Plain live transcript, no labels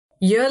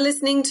You're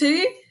listening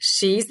to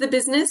She's the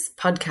Business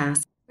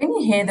podcast. When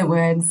you hear the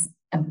words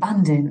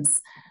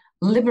abundance,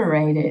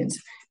 liberated,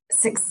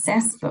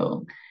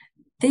 successful,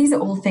 these are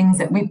all things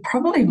that we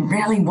probably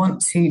really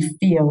want to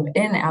feel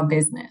in our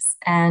business.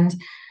 And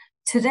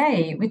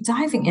today we're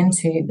diving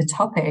into the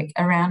topic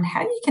around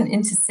how you can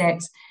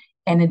intersect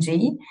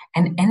energy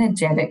and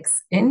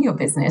energetics in your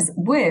business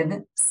with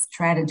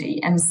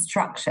strategy and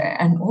structure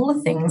and all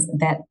the things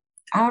that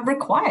are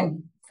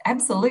required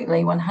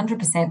absolutely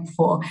 100%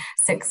 for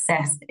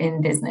success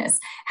in business.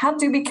 How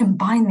do we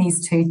combine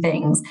these two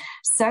things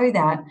so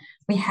that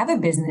we have a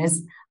business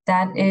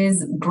that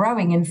is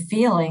growing and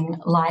feeling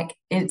like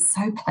it's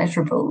so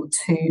pleasurable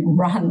to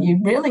run? You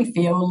really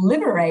feel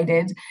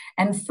liberated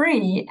and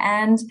free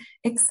and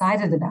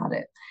excited about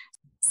it.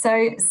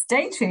 So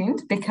stay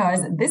tuned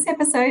because this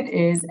episode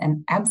is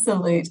an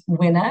absolute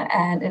winner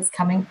and it's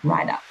coming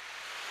right up.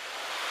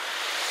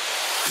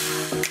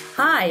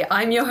 Hi,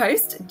 I'm your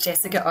host,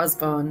 Jessica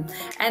Osborne,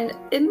 and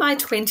in my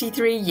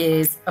 23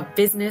 years of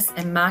business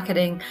and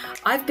marketing,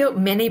 I've built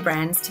many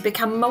brands to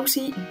become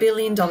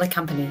multi-billion-dollar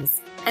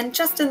companies. And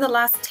just in the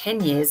last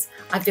 10 years,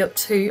 I've built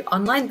 2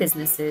 online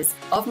businesses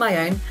of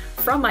my own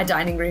from my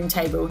dining room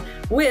table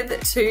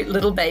with 2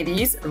 little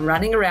babies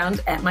running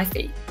around at my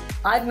feet.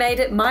 I've made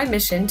it my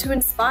mission to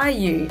inspire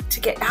you to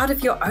get out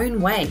of your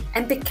own way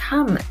and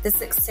become the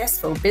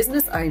successful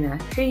business owner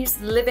who's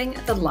living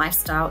the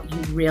lifestyle you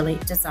really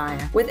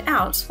desire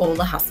without all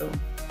the hustle.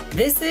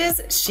 This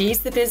is She's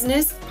the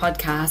Business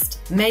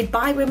podcast, made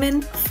by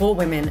women for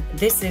women.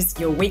 This is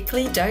your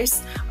weekly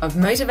dose of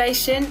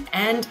motivation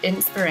and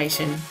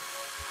inspiration.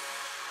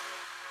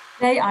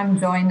 Today, I'm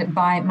joined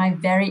by my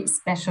very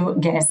special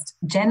guest,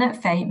 Jenna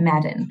Faye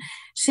Madden.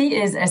 She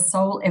is a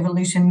soul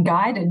evolution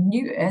guide, a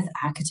new earth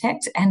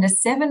architect, and a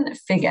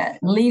 7-figure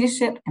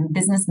leadership and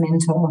business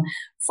mentor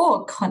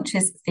for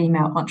conscious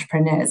female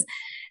entrepreneurs.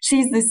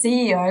 She's the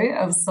CEO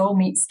of Soul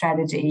Meets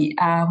Strategy,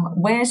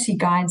 where she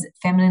guides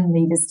feminine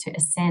leaders to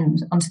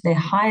ascend onto their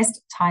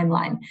highest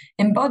timeline,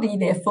 embody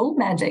their full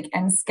magic,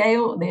 and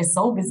scale their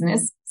soul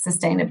business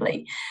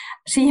sustainably.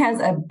 She has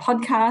a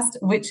podcast,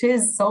 which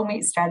is Soul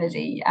Meets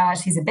Strategy.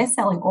 She's a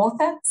best-selling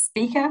author,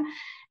 speaker,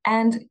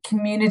 and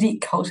community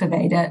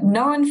cultivator,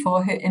 known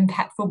for her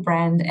impactful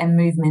brand and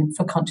movement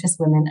for conscious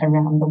women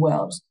around the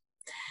world.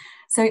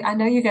 So I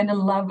know you're going to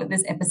love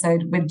this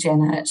episode with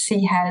Jenna.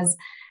 She has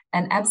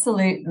an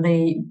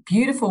absolutely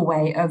beautiful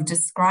way of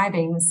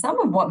describing some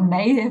of what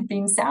may have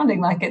been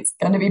sounding like it's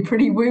going to be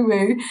pretty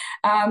woo-woo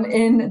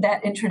in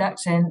that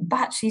introduction,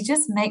 but she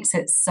just makes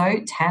it so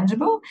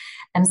tangible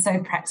and so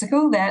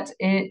practical that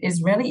it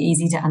is really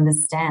easy to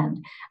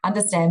understand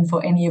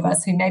for any of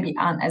us who maybe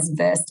aren't as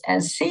versed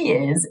as she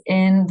is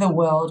in the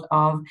world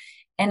of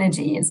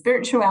energy and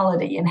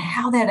spirituality and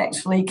how that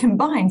actually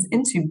combines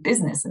into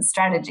business and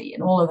strategy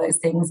and all of those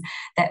things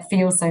that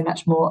feel so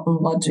much more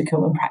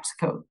logical and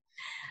practical.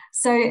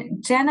 So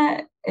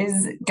Jenna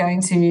is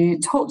going to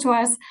talk to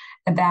us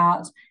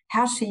about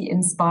how she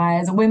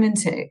inspires women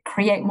to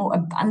create more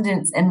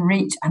abundance and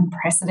reach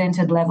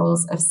unprecedented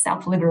levels of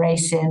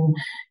self-liberation,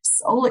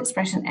 soul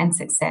expression, and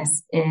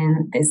success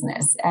in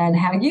business, and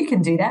how you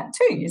can do that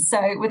too.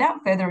 So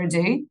without further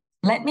ado,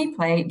 let me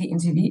play the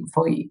interview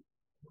for you.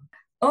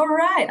 All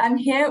right, I'm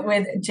here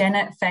with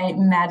Jenna Faye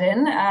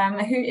Madden,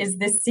 who is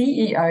the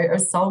CEO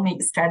of Soul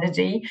Meets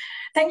Strategy.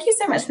 Thank you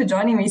so much for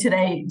joining me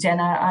today,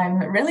 Jenna. I'm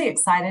really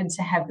excited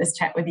to have this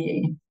chat with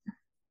you.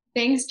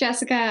 Thanks,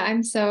 Jessica.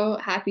 I'm so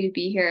happy to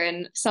be here.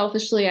 And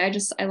selfishly, I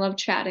love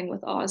chatting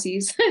with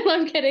Aussies. I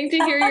love getting to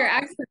hear your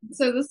accent.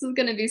 So this is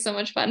going to be so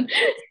much fun.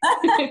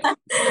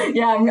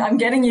 Yeah, I'm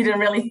getting you to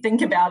really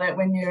think about it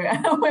when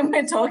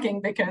we're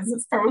talking, because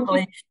it's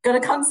probably got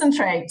to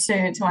concentrate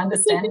to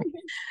understand.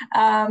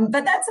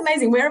 But that's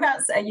amazing.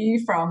 Whereabouts are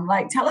you from?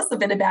 Like, tell us a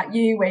bit about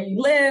you, where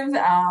you live,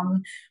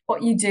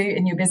 what you do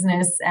in your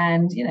business,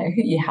 and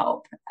who you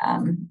help.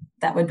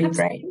 That would be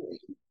Absolutely. Great.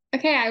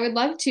 Okay, I would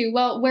love to.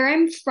 Well, where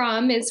I'm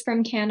from is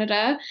from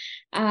Canada,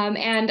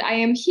 and I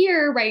am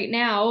here right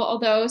now,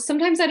 although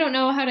sometimes I don't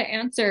know how to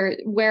answer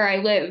where I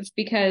live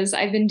because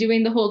I've been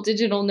doing the whole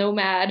digital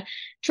nomad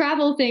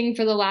travel thing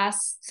for the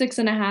last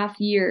 6.5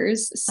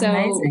 years. So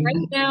Amazing.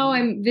 Right now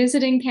I'm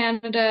visiting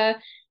Canada.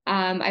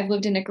 I've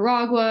lived in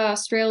Nicaragua,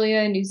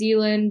 Australia, New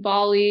Zealand,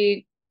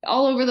 Bali,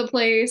 all over the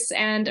place.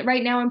 And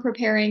right now I'm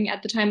preparing,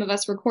 at the time of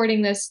us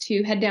recording this,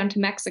 to head down to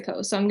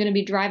Mexico. So I'm going to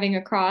be driving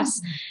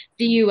across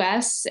the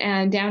US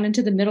and down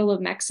into the middle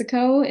of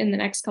Mexico in the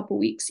next couple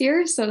weeks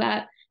here. So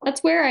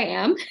that's where I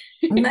am.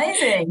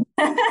 Amazing.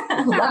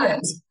 Love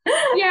it.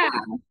 Yeah.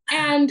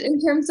 And in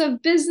terms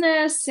of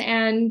business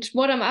and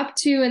what I'm up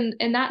to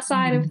and that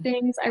side of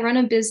things, I run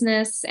a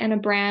business and a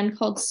brand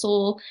called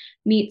Soul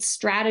Meets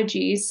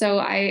Strategy. So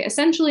I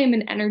essentially am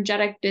an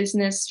energetic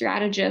business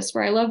strategist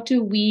where I love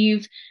to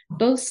weave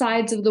both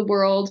sides of the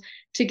world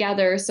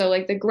together. So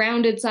like the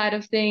grounded side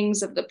of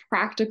things, of the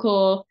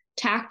practical,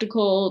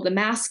 tactical, the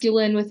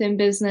masculine within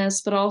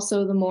business, but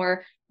also the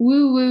more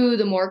woo-woo,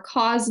 the more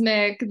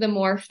cosmic, the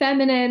more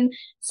feminine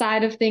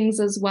side of things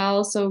as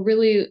well. So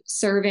really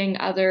serving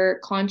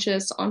other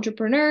conscious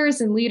entrepreneurs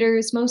and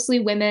leaders, mostly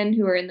women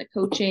who are in the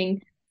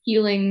coaching,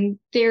 healing,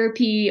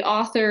 therapy,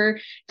 author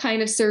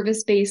kind of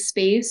service-based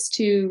space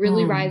to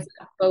really rise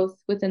up both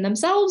within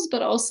themselves,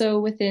 but also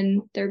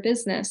within their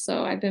business.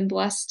 So I've been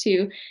blessed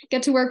to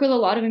get to work with a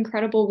lot of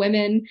incredible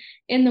women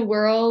in the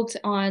world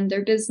on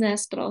their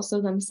business, but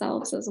also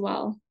themselves as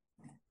well.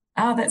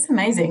 Oh, that's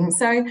amazing.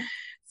 So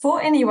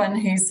for anyone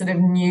who's sort of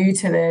new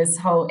to this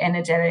whole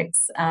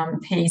energetics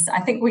piece,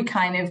 I think we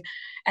kind of,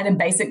 at a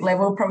basic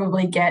level,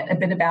 probably get a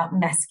bit about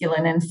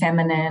masculine and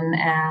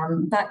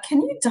feminine. But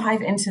can you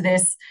dive into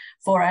this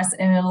for us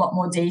in a lot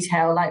more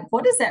detail? Like,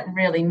 what does that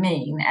really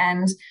mean?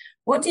 And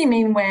what do you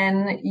mean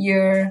when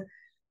you're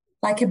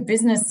like a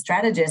business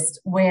strategist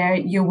where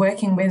you're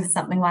working with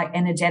something like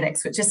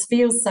energetics, which just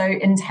feels so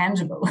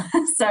intangible?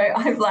 So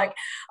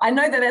I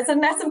know that that's a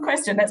massive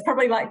question. That's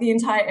probably like the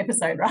entire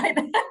episode, right?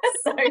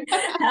 So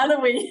how do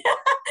we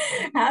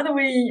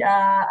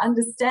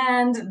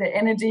understand the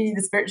energy,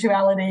 the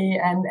spirituality,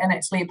 and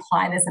actually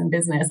apply this in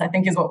business, I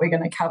think is what we're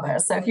going to cover.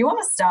 So if you want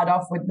to start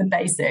off with the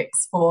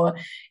basics for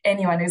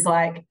anyone who's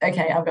like,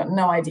 okay, I've got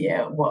no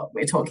idea what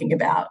we're talking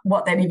about,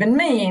 what that even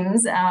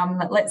means,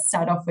 let's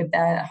start off with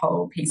that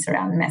whole piece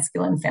around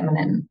masculine,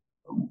 feminine.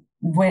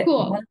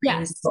 Cool. What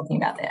are you talking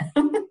about there?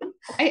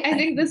 I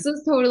think this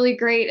is totally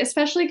great,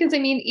 especially because, I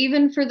mean,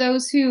 even for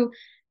those who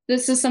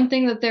this is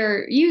something that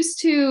they're used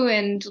to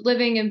and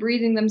living and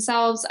breathing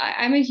themselves,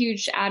 I'm a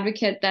huge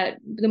advocate that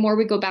the more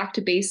we go back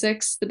to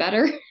basics, the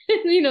better.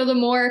 The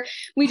more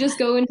we just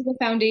go into the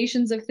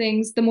foundations of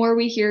things, the more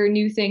we hear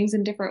new things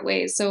in different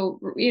ways. So,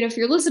 if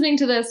you're listening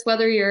to this,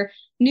 whether you're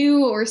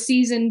new or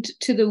seasoned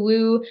to the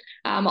woo,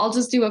 I'll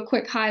just do a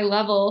quick high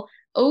level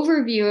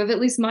overview of at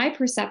least my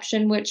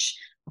perception, which,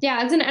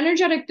 yeah, as an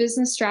energetic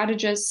business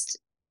strategist,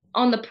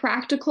 on the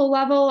practical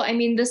level, I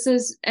mean, this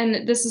is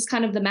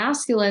kind of the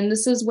masculine.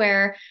 This is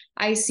where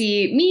I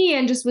see me,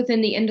 and just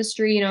within the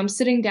industry, I'm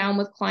sitting down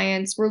with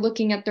clients. We're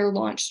looking at their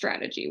launch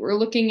strategy. We're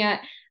looking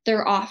at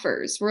their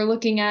offers. We're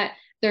looking at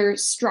their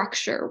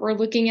structure. We're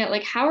looking at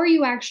like, how are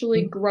you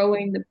actually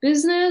growing the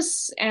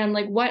business, and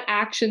like what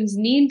actions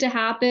need to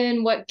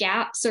happen? What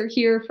gaps are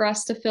here for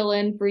us to fill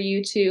in for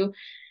you to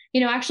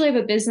actually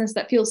have a business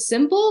that feels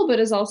simple, but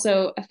is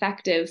also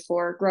effective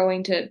for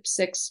growing to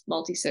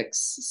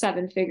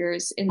seven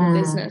figures in the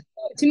business.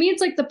 So to me, it's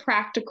like the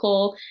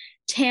practical,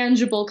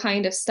 tangible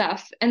kind of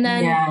stuff. And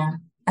then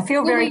I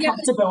feel very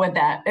comfortable with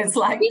that. It's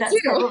like, that's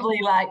probably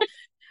like,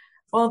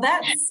 well,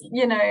 that's,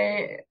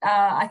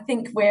 I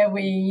think where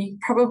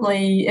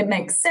it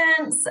makes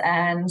sense,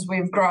 and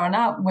we've grown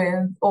up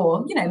with,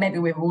 or, maybe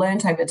we've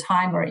learned over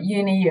time or at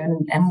uni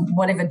and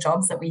whatever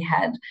jobs that we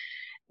had.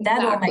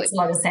 That all makes a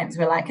lot of sense.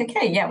 We're like,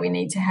 okay, yeah, we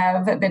need to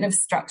have a bit of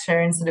structure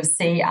and sort of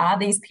see, are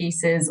these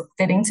pieces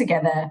fitting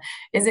together?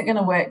 Is it going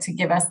to work to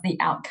give us the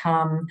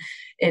outcome?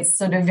 It's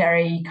sort of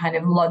very kind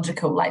of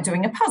logical, like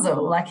doing a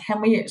puzzle. Like,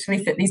 can we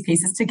actually fit these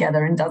pieces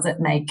together, and does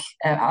it make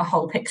a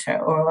whole picture,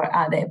 or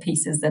are there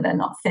pieces that are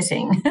not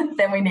fitting?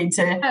 Then we need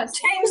to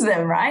change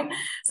them, right?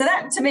 So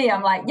that, to me,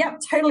 I'm like, yep,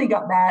 totally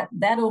got that.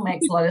 That all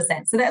makes a lot of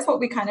sense. So that's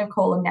what we kind of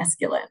call a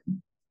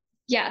masculine.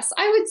 Yes,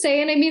 I would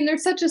say. And I mean,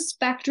 there's such a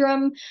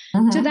spectrum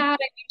to that. I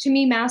mean, to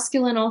me,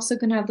 masculine also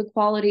can have the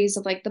qualities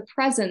of like the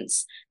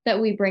presence that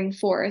we bring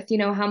forth.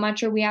 How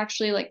much are we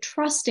actually like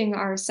trusting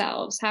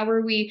ourselves? How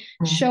are we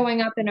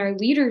showing up in our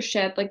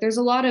leadership? Like, there's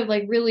a lot of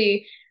like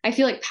really, I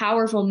feel like,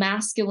 powerful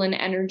masculine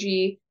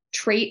energy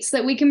traits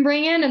that we can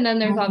bring in. And then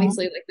there's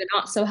obviously like the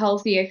not so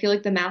healthy. I feel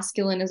like the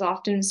masculine is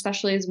often,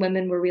 especially as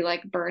women, where we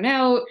like burn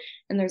out,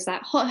 and there's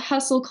that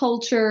hustle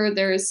culture.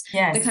 There's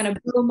the kind of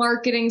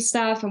marketing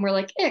stuff, and we're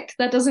like, ick,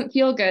 that doesn't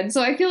feel good.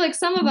 So I feel like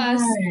some of us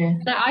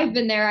that I've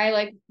been there, I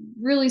like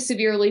really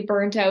severely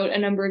burnt out a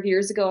number of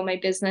years ago in my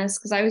business,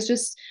 because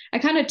I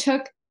kind of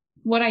took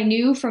what I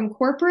knew from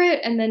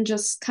corporate and then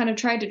just kind of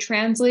tried to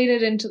translate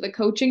it into the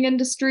coaching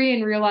industry,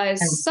 and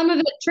realized some of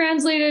it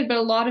translated, but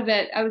a lot of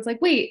it, I was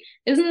like, wait,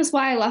 isn't this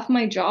why I left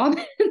my job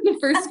in the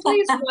first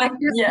place?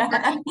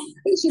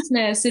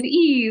 Graciousness and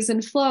ease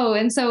and flow.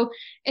 And so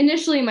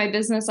initially in my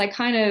business, I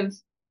kind of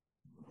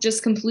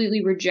just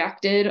completely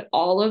rejected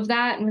all of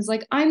that and was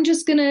like, I'm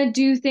just going to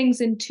do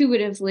things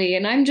intuitively,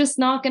 and I'm just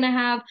not going to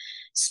have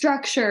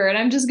structure, and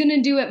I'm just going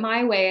to do it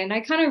my way. And I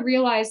kind of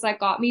realized that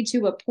got me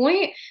to a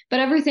point, but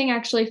everything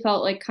actually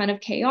felt like kind of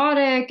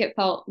chaotic. It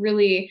felt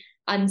really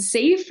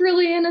unsafe,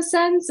 really, in a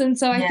sense. And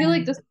so I feel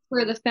like this is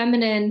where the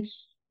feminine,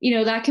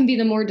 that can be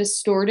the more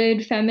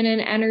distorted feminine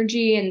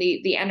energy and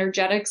the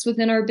energetics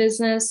within our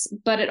business,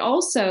 but it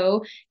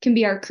also can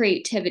be our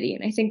creativity.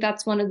 And I think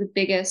that's one of the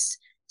biggest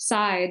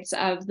sides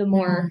of the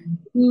more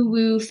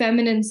woo-woo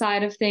feminine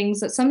side of things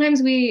that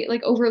sometimes we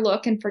like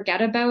overlook and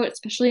forget about,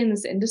 especially in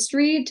this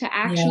industry, to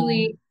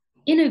actually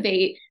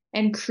innovate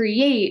and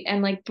create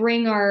and like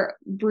bring our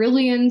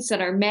brilliance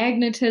and our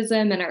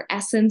magnetism and our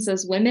essence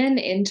as women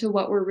into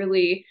what we're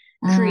really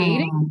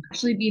creating,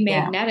 actually be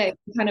magnetic,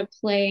 kind of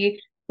play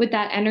with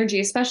that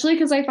energy, especially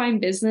because I find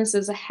business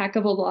is a heck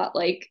of a lot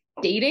like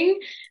dating.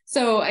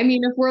 So, I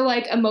mean, if we're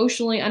like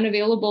emotionally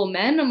unavailable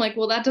men, I'm like,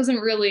 well, that doesn't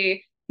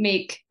really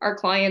make our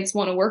clients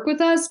want to work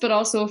with us. But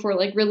also if we're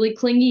like really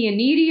clingy and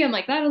needy, I'm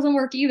like, that doesn't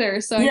work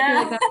either. So I feel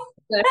like that's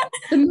the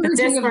The merging of the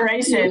two.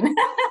 desperation.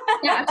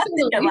 Yeah,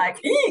 You're totally. like,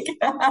 eek.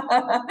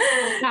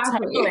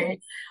 Exactly.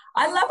 Totally.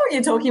 I love what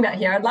you're talking about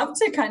here. I'd love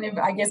to kind of,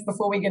 I guess,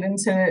 before we get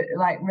into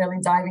like really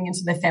diving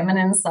into the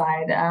feminine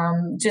side,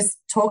 just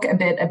talk a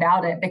bit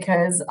about it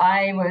because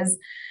I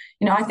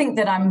think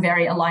that I'm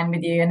very aligned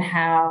with you in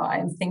how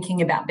I'm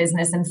thinking about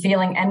business and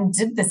feeling and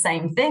did the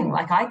same thing.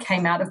 Like I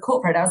came out of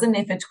corporate, I was in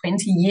there for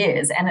 20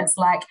 years and it's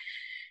like,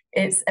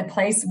 it's a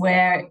place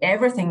where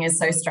everything is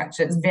so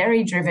structured. It's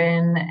very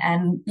driven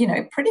and,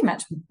 pretty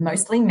much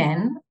mostly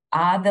men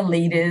are the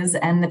leaders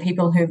and the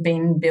people who've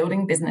been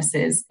building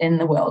businesses in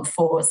the world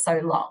for so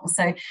long.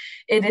 So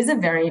it is a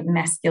very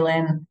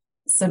masculine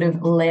sort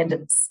of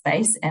led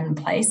space and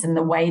place in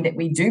the way that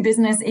we do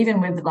business,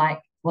 even with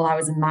I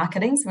was in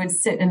marketing. So we'd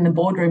sit in the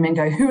boardroom and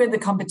go, who are the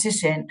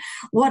competition?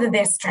 What are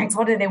their strengths?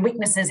 What are their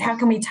weaknesses? How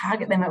can we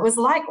target them? It was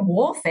like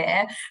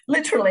warfare,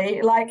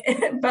 literally,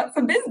 but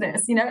for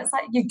business, it's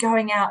like you're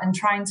going out and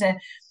trying to,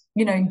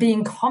 be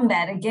in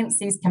combat against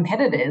these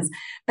competitors.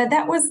 But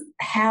that was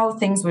how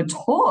things were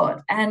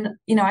taught. And,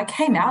 I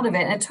came out of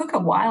it and it took a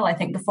while, I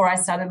think, before I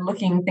started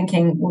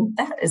thinking, well,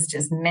 that is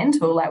just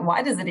mental. Like,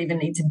 why does it even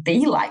need to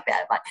be like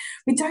that? Like,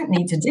 we don't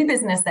need to do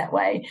business that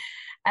way.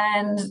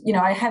 And,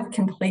 I have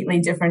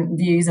completely different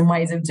views and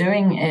ways of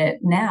doing it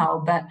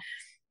now. But,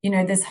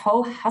 this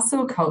whole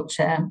hustle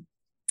culture,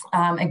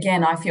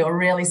 again, I feel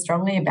really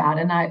strongly about.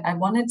 And I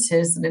wanted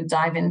to sort of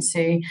dive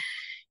into,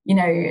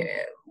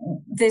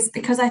 this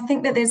because I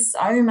think that there's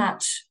so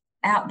much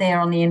out there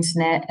on the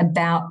internet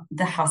about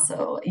the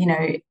hustle.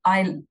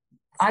 I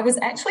was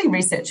actually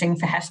researching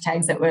for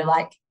hashtags that were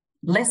like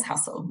less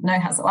hustle, no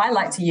hustle. I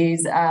like to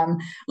use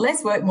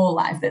less work, more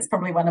life. That's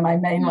probably one of my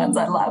main ones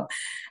I love.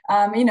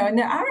 And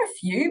there are a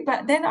few,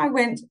 but then I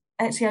went,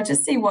 actually, I'll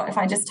just see if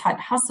I just type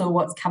hustle,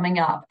 what's coming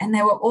up. And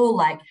they were all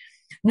like,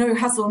 no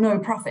hustle, no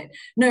profit,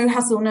 no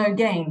hustle, no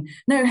gain,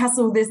 no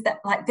hustle, this, that.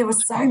 Like there were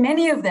so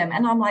many of them.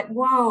 And I'm like,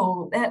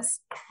 whoa, that's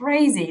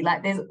crazy.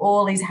 Like there's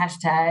all these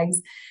hashtags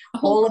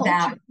all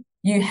about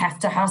you have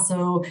to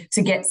hustle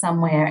to get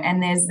somewhere.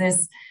 And there's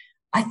this,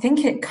 I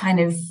think it kind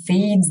of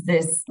feeds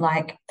this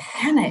like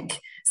panic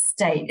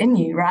state in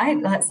you, right?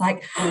 It's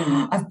like,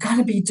 I've got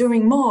to be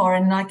doing more.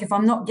 And like, if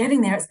I'm not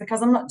getting there, it's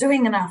because I'm not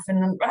doing enough.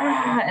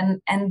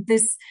 And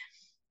this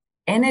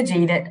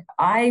energy that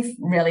I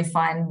really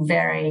find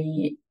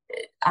very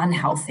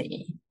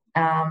unhealthy.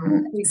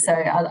 So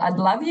I'd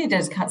love you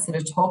to sort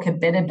of talk a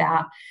bit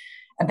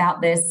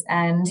about this.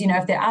 And,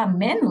 if there are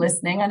men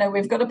listening, I know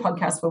we've got a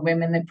podcast for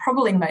women, they're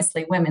probably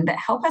mostly women, but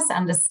help us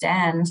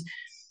understand,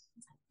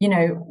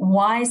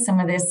 why some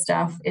of this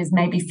stuff is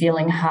maybe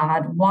feeling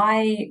hard,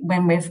 why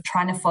when we're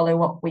trying to follow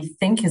what we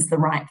think is the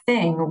right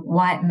thing,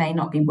 why it may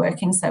not be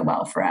working so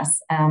well for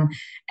us,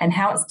 and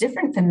how it's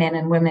different for men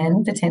and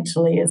women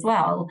potentially as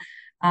well.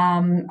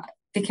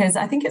 Because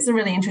I think it's a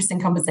really interesting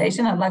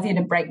conversation. I'd love you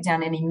to break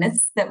down any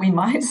myths that we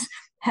might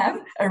have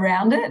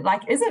around it.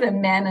 Like, is it a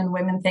man and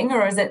women thing,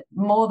 or is it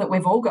more that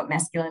we've all got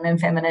masculine and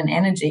feminine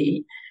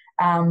energy,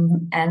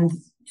 and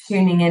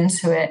tuning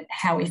into it,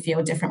 how we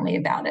feel differently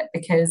about it?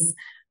 Because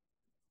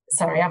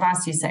sorry, I've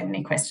asked you so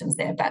many questions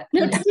there, but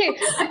no, okay.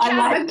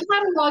 I'm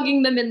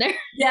cataloging them in there.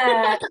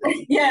 Yeah,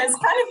 it's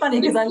kind of funny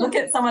because I look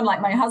at someone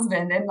like my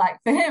husband, and like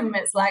for him,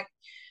 it's like,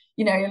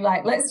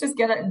 like let's just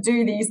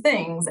do these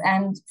things,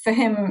 and for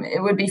him,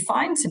 it would be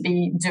fine to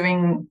be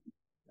doing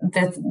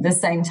the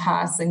same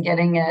tasks and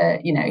getting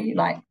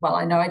well,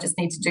 I know I just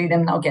need to do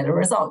them and I'll get a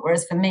result.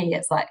 Whereas for me,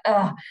 it's like,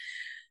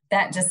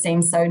 that just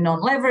seems so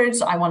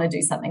non-leveraged. I want to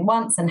do something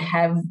once and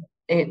have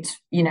it,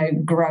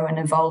 grow and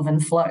evolve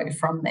and flow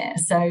from there.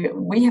 So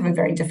we have a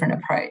very different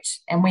approach,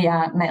 and we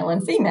are male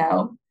and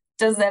female.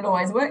 Does that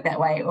always work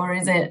that way, or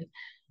is it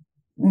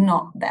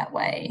not that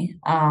way?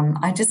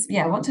 I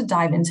want to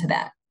dive into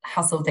that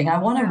hustle thing. I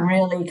want to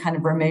really kind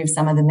of remove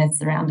some of the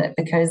myths around it,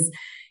 because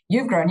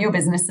you've grown your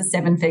business to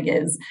 7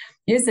 figures.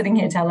 You're sitting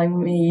here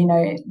telling me,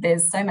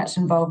 there's so much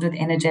involved with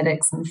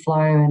energetics and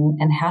flow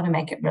and how to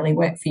make it really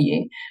work for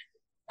you.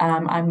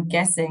 I'm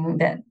guessing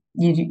that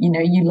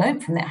you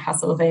learned from that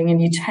hustle thing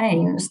and you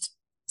changed.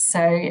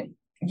 So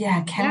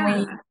can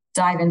we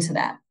dive into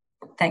that?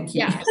 Thank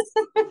you. Yeah.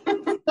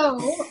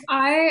 So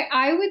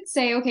I would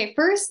say, okay,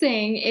 first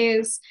thing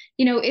is,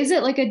 is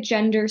it like a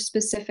gender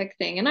specific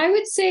thing? And I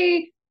would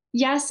say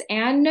yes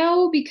and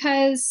no,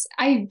 because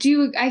I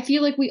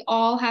feel like we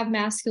all have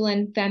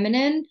masculine,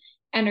 feminine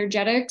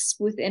energetics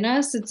within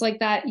us. It's like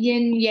that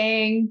yin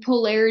yang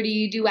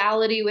polarity,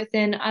 duality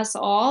within us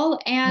all.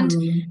 And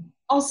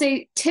I'll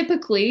say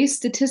typically,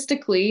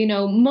 statistically,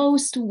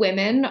 most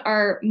women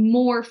are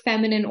more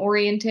feminine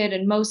oriented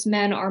and most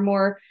men are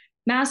more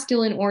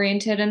masculine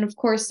oriented. And of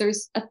course,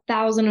 there's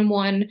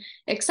 1,001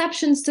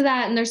 exceptions to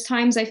that. And there's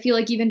times I feel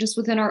like even just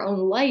within our own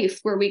life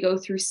where we go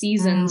through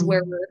seasons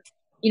where we're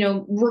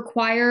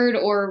required,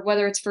 or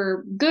whether it's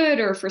for good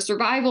or for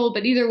survival.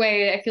 But either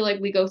way, I feel like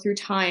we go through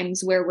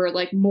times where we're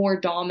like more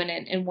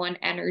dominant in one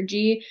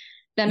energy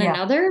than Yeah.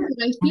 another.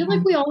 But I feel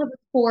like we all have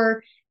a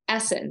core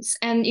essence.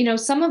 And,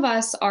 some of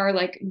us are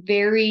like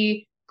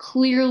very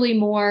clearly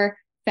more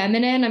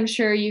feminine. I'm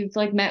sure you've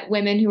like met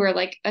women who are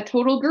like a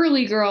total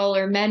girly girl,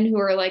 or men who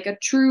are like a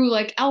true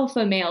like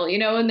alpha male,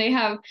 and they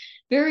have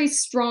very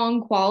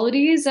strong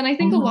qualities. And I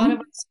think a lot of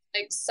us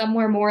like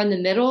somewhere more in the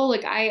middle.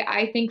 Like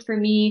I think for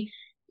me,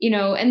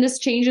 and this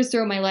changes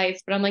throughout my life,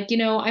 but I'm like,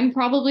 I'm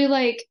probably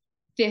like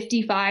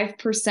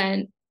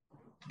 55%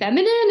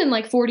 feminine and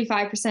like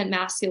 45%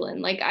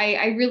 masculine. Like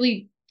I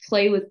really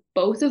play with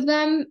both of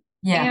them.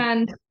 Yeah.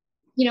 And,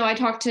 I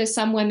talk to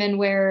some women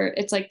where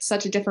it's like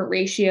such a different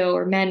ratio,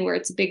 or men where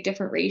it's a big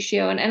different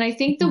ratio. And I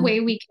think the way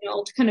we can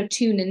all kind of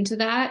tune into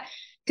that,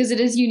 because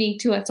it is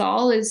unique to us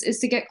all, is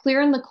to get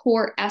clear on the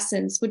core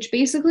essence, which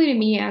basically to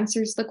me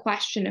answers the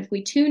question, if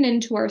we tune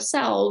into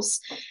ourselves,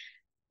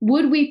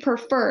 would we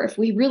prefer, if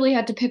we really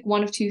had to pick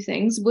one of two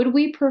things, would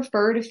we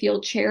prefer to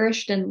feel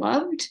cherished and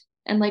loved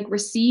and like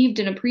received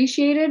and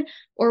appreciated?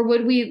 Or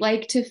would we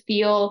like to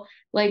feel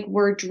like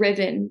we're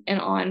driven and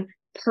on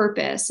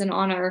purpose and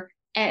on our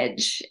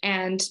edge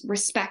and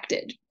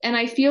respected? And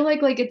I feel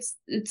like it's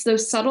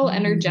those subtle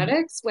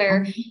energetics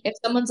where if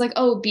someone's like,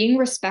 oh, being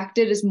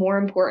respected is more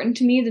important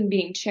to me than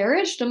being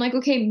cherished, I'm like,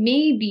 okay,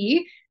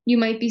 maybe you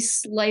might be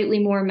slightly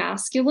more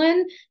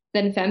masculine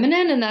than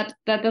feminine, and that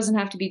doesn't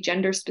have to be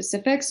gender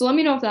specific. So let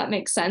me know if that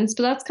makes sense.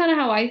 But that's kind of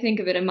how I think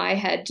of it in my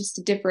head, just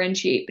to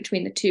differentiate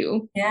between the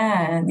two.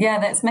 Yeah,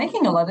 that's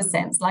making a lot of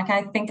sense. Like,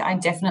 I think I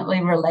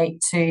definitely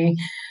relate to,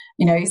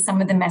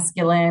 some of the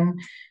masculine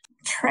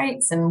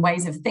traits and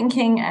ways of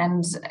thinking,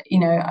 and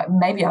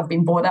maybe I've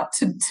been brought up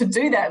to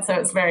do that, so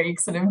it's very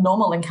sort of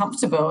normal and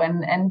comfortable,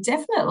 and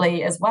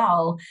definitely as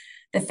well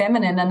the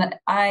feminine. And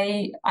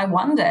I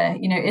wonder,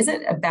 is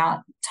it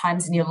about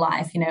times in your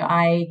life?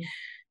 I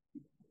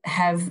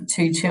have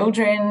two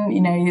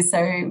children,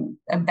 so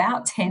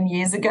about 10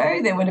 years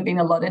ago, there would have been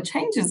a lot of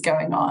changes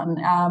going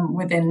on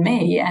within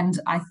me. And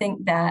I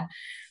think that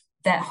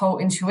whole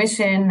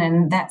intuition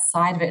and that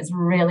side of it has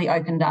really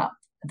opened up,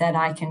 that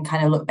I can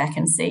kind of look back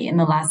and see in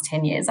the last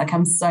 10 years. Like,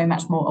 I'm so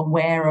much more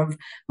aware of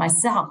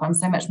myself. I'm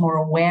so much more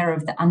aware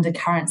of the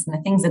undercurrents and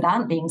the things that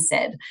aren't being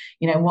said,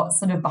 what's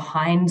sort of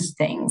behind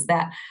things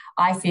that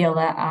I feel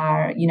that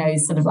are,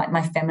 sort of like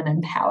my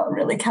feminine power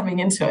really coming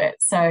into it.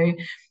 So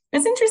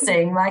it's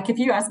interesting. Like, if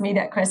you ask me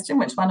that question,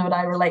 which one would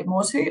I relate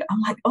more to?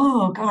 I'm like,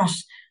 oh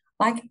gosh,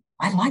 like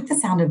I like the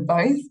sound of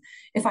both.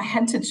 If I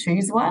had to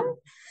choose one,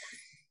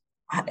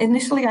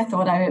 initially I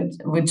thought I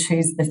would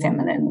choose the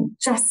feminine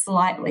just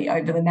slightly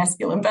over the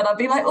masculine, but I'd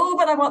be like, oh,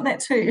 but I want that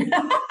too.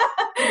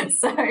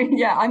 So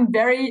yeah,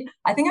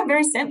 I think I'm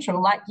very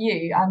central like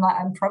you.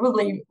 I'm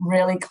probably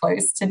really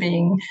close to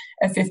being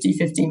a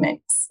 50-50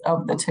 mix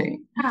of the two.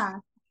 Yeah.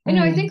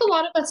 I think a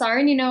lot of us are.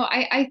 And,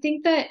 I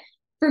think that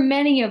for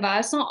many of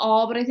us, not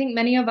all, but I think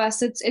many of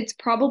us, it's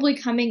probably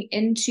coming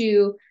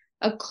into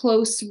a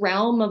close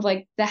realm of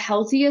like the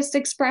healthiest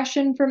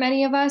expression for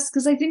many of us.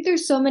 Cause I think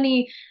there's so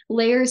many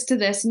layers to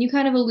this, and you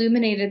kind of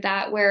illuminated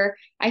that, where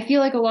I feel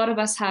like a lot of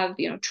us have,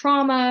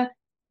 trauma,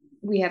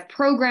 we have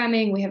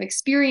programming, we have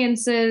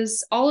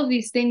experiences, all of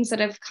these things that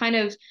have kind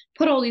of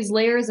put all these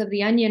layers of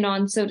the onion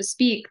on, so to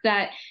speak,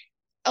 that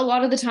a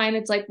lot of the time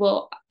it's like,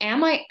 well,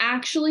 am I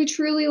actually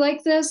truly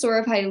like this, or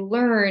have I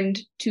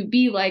learned to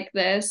be like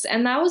this?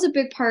 And that was a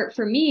big part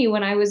for me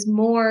when I was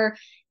more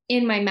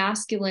in my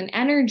masculine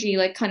energy,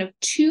 like kind of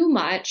too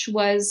much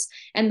was,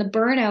 and the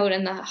burnout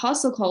and the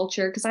hustle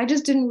culture, because I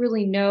just didn't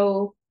really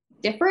know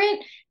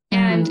different.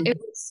 And it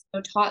was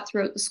taught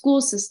throughout the school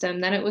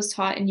system, then it was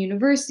taught in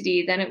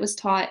university, then it was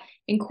taught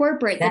in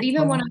corporate, that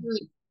even when I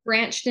really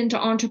branched into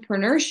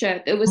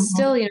entrepreneurship, it was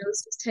still, this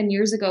was 10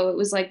 years ago, it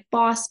was like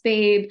boss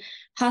babe,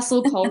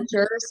 hustle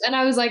cultures. And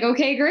I was like,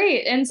 okay,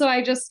 great. And so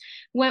I just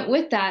went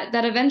with that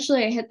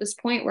eventually I hit this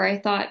point where I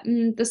thought,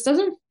 this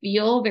doesn't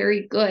feel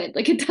very good.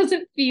 Like, it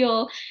doesn't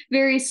feel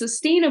very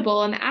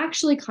sustainable. I'm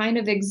actually kind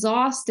of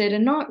exhausted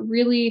and not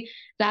really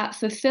that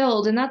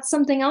fulfilled. And that's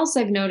something else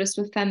I've noticed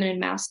with feminine,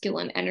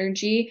 masculine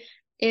energy,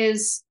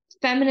 is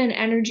feminine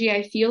energy,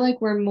 I feel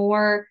like we're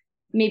more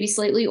maybe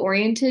slightly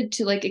oriented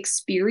to like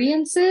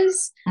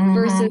experiences,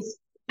 versus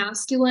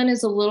masculine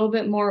is a little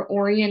bit more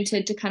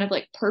oriented to kind of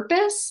like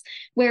purpose,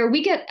 where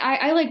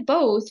I like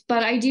both,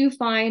 but I do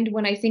find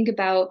when I think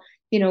about,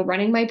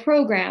 running my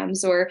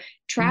programs or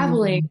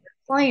traveling,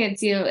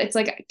 clients, it's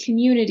like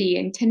community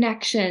and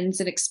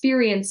connections and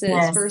experiences,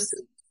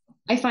 versus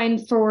I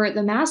find for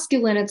the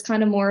masculine, it's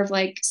kind of more of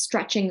like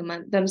stretching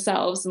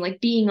themselves and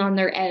like being on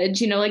their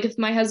edge, like if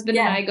my husband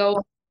and I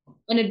go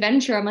an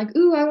adventure, I'm like,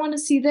 ooh, I want to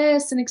see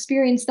this and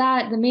experience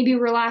that, then maybe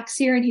relax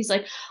here. And he's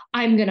like,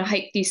 I'm gonna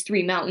hike these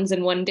 3 mountains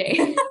in one day.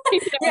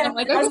 I'm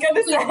like, okay. I was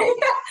gonna say,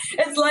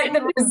 it's like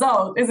the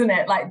result, isn't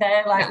it? Like,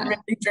 they're like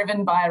really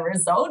driven by a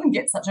result and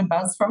get such a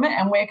buzz from it,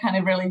 and we're kind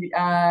of really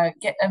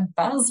get a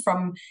buzz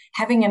from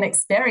having an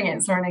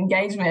experience or an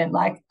engagement.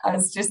 Like, I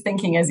was just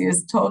thinking as you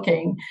was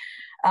talking,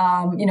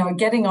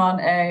 getting on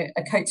a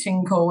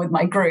coaching call with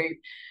my group,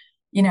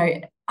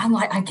 I'm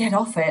like, I get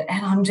off it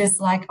and I'm just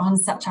like on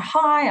such a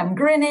high, I'm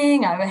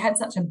grinning. I had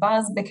such a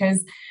buzz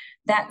because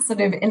that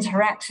sort of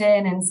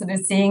interaction and sort of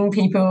seeing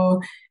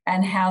people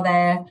and how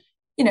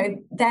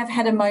they've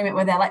had a moment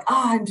where they're like,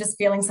 oh, I'm just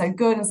feeling so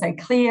good and so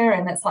clear.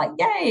 And it's like,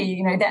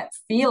 yay, that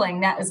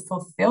feeling, that is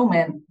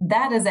fulfillment.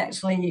 That is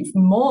actually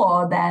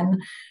more than,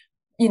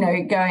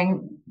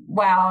 going,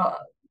 wow,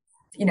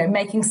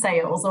 making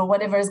sales or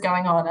whatever is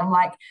going on. I'm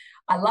like,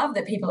 I love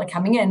that people are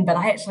coming in, but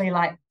I actually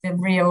like the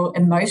real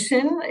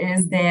emotion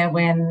is there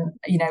when,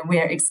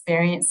 we're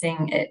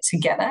experiencing it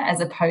together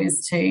as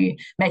opposed to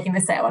making the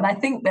sale. And I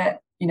think that,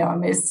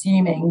 I'm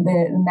assuming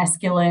the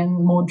masculine,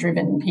 more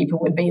driven people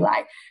would be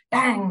like,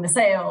 bang, the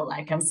sale,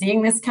 like I'm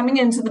seeing this coming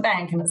into the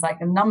bank and it's like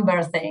a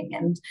number thing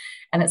and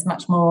it's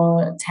much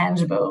more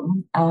tangible.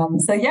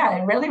 So yeah,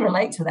 I really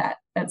relate to that.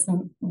 That's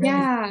really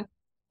yeah.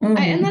 And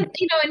then,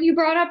 and you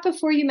brought up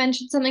before, you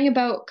mentioned something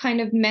about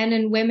kind of men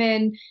and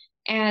women.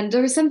 And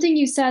there was something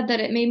you said that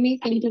it made me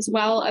think as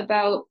well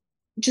about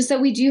just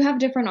that we do have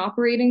different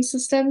operating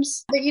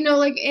systems. But,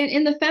 like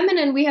in the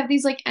feminine, we have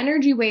these like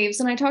energy waves.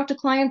 And I talk to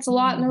clients a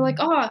lot and they're like,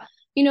 oh,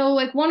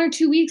 like 1 or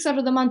 2 weeks out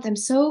of the month, I'm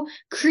so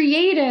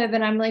creative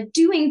and I'm like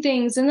doing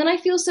things. And then I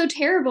feel so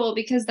terrible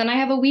because then I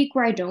have a week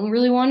where I don't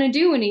really want to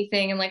do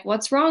anything. And like,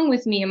 what's wrong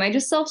with me? Am I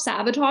just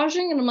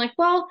self-sabotaging? And I'm like,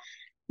 well,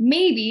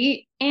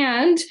 maybe.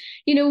 And,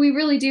 we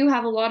really do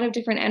have a lot of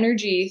different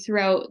energy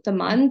throughout the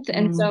month.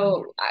 And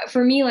so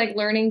for me, like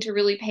learning to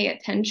really pay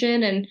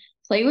attention and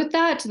play with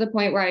that to the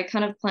point where I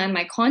kind of plan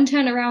my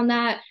content around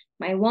that,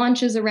 my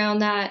launches around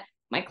that,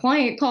 my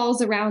client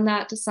calls around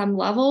that to some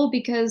level,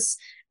 because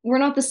we're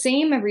not the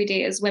same every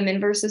day as women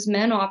versus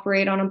men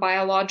operate on a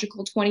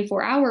biological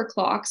 24-hour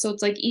clock. So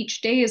it's like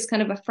each day is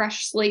kind of a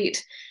fresh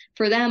slate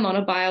for them on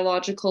a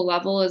biological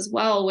level as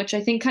well, which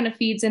I think kind of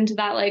feeds into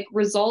that like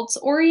results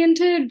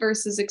oriented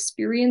versus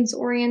experience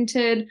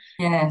oriented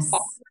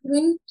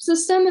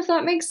system, if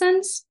that makes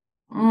sense.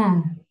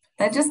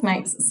 That just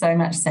makes so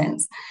much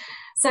sense.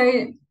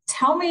 So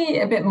tell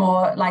me a bit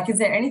more, like, is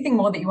there anything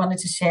more that you wanted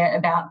to share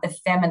about the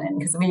feminine?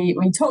 Because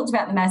we talked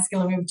about the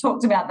masculine, we've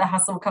talked about the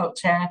hustle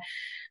culture.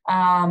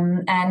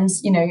 And,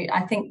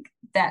 I think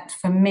that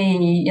for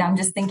me, I'm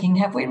just thinking,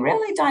 have we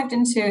really dived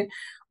into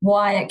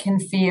why it can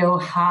feel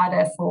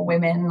harder for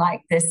women,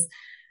 like this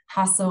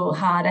hustle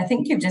hard? I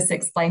think you've just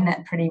explained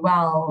that pretty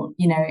well.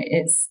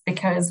 It's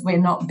because we're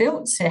not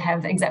built to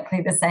have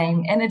exactly the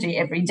same energy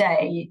every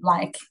day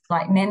like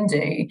men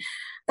do.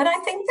 But I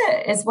think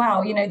that as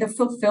well, the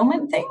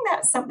fulfillment thing,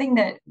 that's something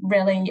that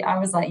really I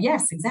was like,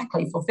 yes,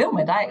 exactly,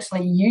 fulfillment. I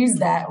actually use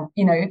that,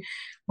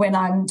 when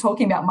I'm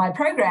talking about my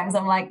programs.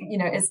 I'm like,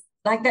 it's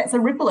like that's a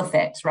ripple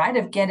effect, right?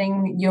 Of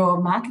getting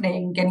your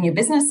marketing, getting your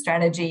business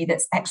strategy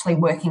that's actually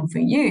working for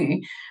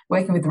you,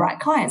 working with the right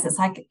clients. It's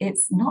like,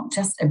 it's not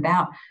just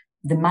about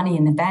the money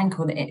in the bank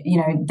or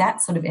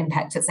that sort of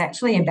impact. It's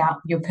actually about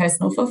your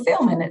personal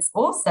fulfillment. It's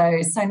also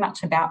so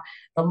much about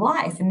the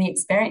life and the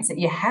experience that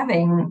you're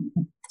having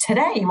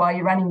today while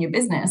you're running your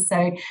business.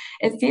 So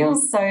it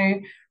feels so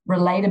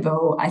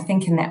relatable, I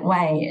think, in that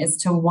way as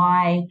to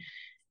why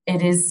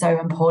it is so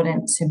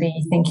important to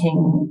be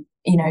thinking,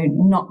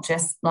 not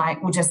just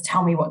like, well, just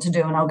tell me what to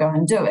do and I'll go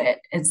and do it.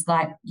 It's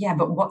like, yeah,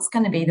 but what's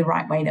going to be the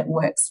right way that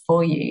works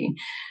for you?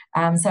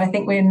 So I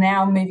think we're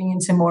now moving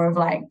into more of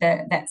like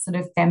that sort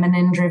of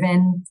feminine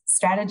driven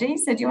strategy.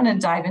 So do you want to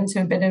dive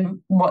into a bit of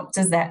what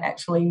does that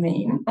actually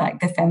mean, like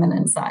the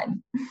feminine side?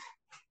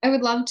 I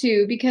would love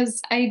to,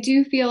 because I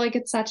do feel like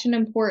it's such an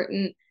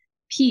important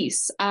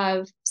piece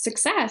of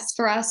success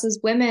for us as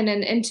women.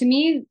 And to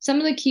me, some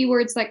of the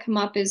keywords that come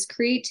up is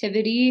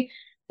creativity,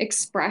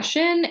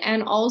 expression,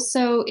 and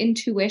also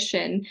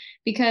intuition.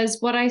 Because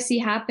what I see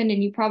happen,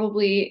 and you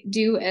probably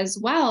do as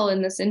well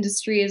in this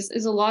industry,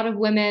 is a lot of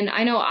women.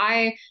 I know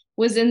I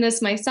was in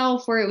this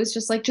myself where it was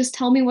just like, just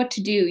tell me what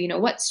to do,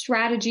 what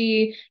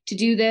strategy to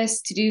do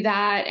this, to do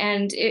that.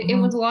 And it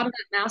was a lot of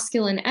that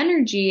masculine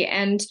energy.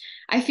 And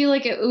I feel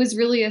like it was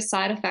really a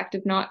side effect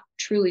of not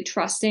truly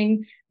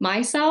trusting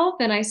myself.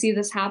 And I see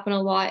this happen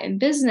a lot in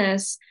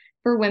business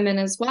for women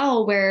as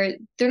well, where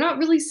they're not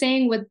really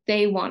saying what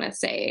they want to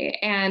say.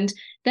 And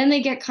then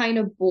they get kind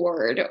of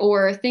bored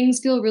or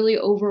things feel really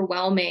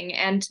overwhelming.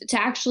 And to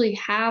actually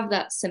have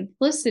that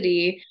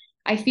simplicity,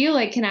 I feel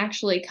like can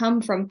actually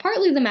come from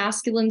partly the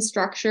masculine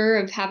structure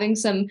of having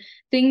some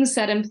things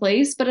set in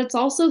place, but it's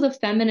also the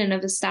feminine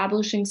of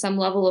establishing some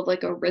level of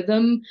like a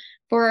rhythm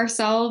for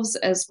ourselves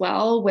as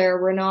well,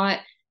 where we're not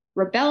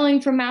rebelling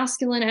from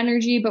masculine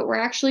energy, but we're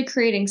actually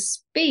creating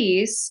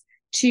space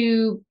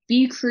to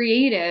be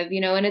creative,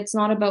 and it's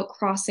not about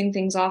crossing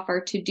things off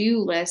our to-do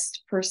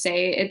list per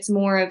se. It's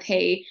more of,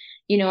 hey,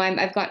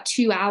 I've got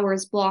 2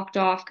 hours blocked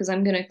off because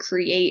I'm going to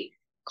create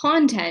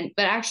content,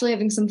 but actually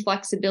having some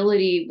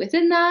flexibility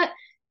within that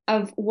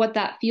of what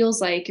that feels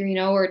like,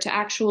 or to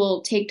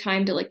actual take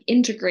time to like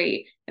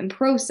integrate and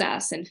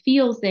process and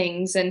feel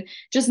things and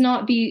just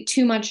not be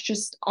too much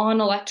just on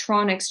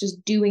electronics,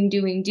 just doing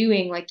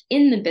like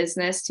in the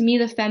business. To me,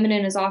 the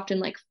feminine is often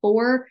like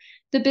for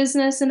the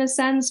business in a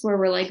sense, where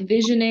we're like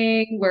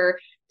visioning, we're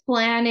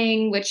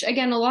planning, which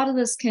again, a lot of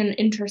this can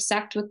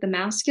intersect with the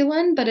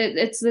masculine, but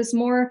it's this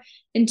more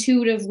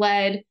intuitive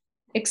led,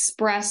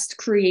 expressed,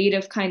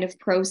 creative kind of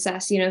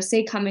process,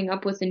 say coming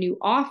up with a new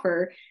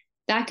offer.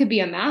 That could be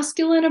a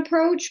masculine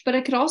approach, but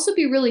it could also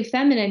be really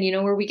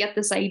feminine, where we get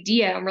this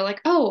idea and we're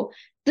like, oh,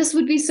 this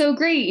would be so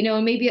great,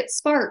 and maybe it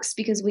sparks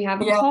because we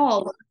have a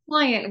call with a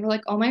client and we're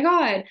like, oh my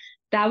God,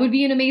 that would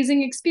be an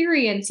amazing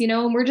experience,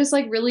 and we're just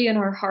like really in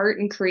our heart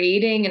and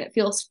creating, and it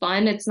feels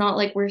fun. It's not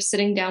like we're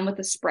sitting down with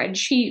a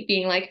spreadsheet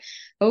being like,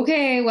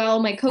 okay,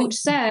 well, my coach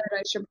said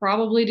I should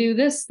probably do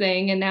this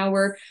thing, and now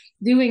we're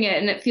doing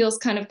it, and it feels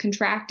kind of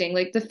contracting.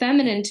 Like the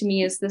feminine to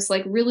me is this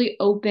like really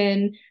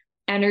open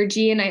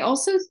energy. And I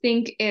also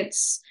think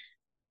it's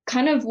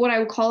kind of what I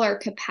would call our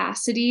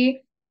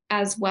capacity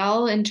as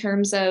well, in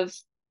terms of,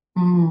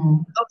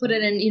 I'll put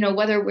it in,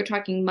 whether we're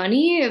talking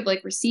money, of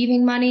like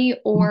receiving money,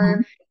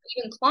 or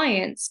even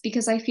clients,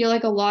 because I feel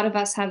like a lot of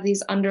us have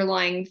these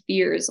underlying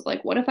fears of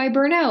like, what if I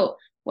burn out?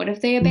 What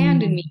if they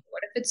abandon me?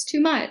 What if it's too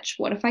much?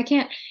 What if I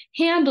can't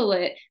handle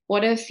it?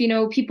 What if,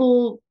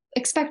 people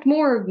expect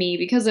more of me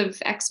because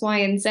of X, Y,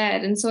 and Z?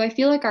 And so I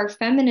feel like our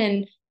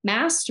feminine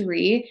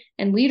mastery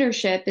and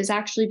leadership is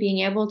actually being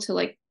able to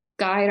like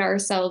guide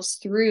ourselves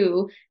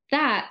through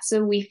that,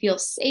 so we feel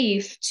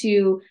safe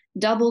to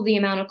double the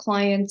amount of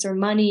clients or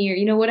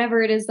money or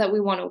whatever it is that we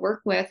want to work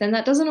with. And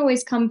that doesn't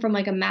always come from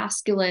like a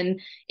masculine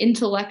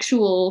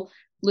intellectual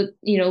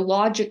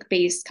logic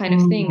based kind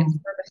of thing. It's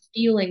more of a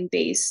feeling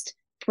based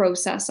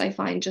process, I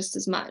find, just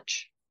as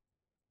much.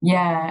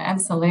 Yeah,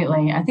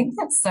 absolutely. I think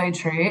that's so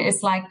true.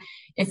 It's like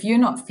if you're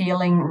not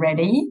feeling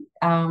ready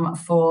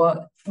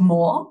for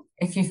more,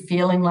 if you're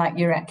feeling like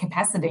you're at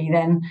capacity,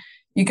 then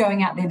you're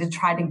going out there to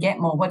try to get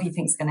more. What do you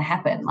think is going to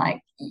happen?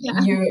 Like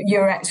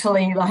you're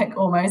actually like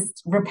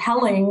almost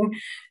repelling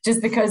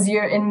just because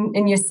you're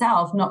in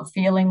yourself, not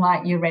feeling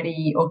like you're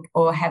ready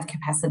or have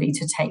capacity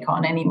to take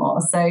on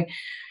anymore. So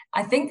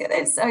I think that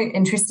it's so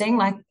interesting.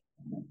 Like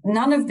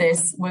none of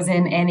this was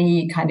in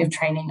any kind of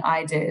training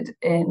I did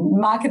in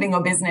marketing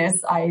or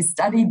business. I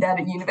studied that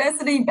at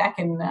university back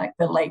in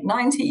the late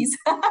 90s,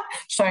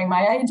 showing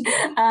my age.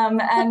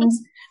 And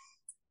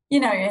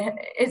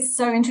it's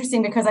so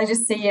interesting because I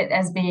just see it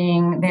as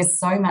being, there's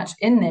so much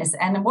in this.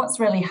 And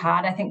what's really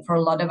hard, I think, for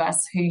a lot of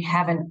us who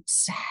haven't,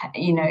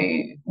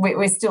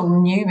 we're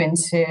still new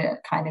into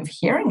kind of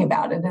hearing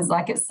about it, is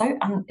like it's so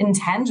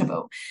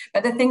intangible.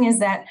 But the thing is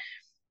that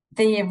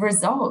the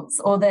results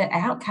or the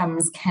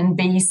outcomes can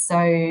be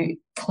so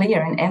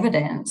clear and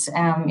evident.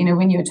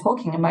 When you were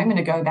talking a moment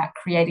ago about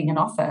creating an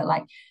offer,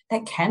 like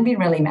that can be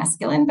really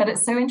masculine, but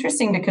it's so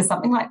interesting because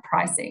something like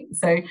pricing.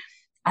 So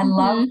I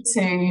love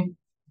to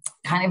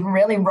kind of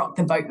really rock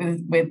the boat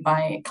with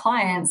my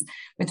clients.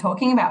 We're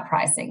talking about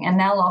pricing, and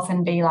they'll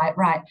often be like,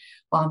 right,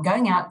 well, I'm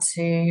going out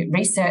to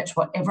research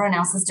what everyone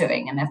else is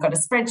doing, and they've got a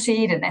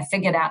spreadsheet and they've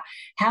figured out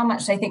how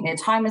much they think their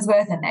time is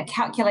worth, and they're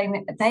calculating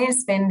it. They are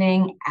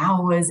spending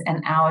hours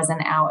and hours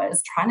and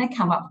hours trying to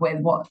come up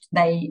with what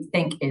they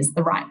think is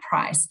the right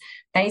price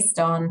based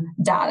on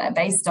data,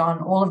 based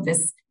on all of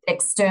this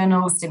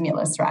external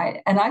stimulus,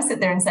 right? And I sit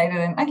there and say to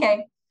them,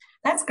 okay,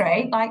 that's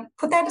great. Like,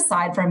 put that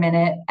aside for a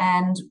minute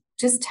and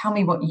just tell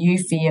me what you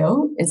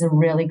feel is a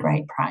really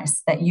great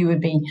price that you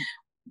would be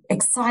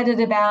excited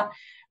about,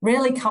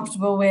 really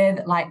comfortable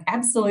with, like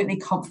absolutely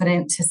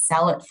confident to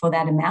sell it for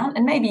that amount.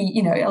 And maybe,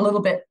 a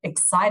little bit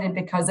excited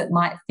because it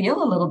might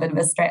feel a little bit of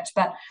a stretch,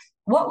 but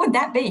what would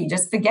that be?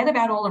 Just forget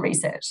about all the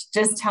research.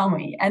 Just tell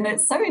me. And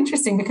it's so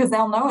interesting because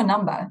they'll know a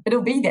number.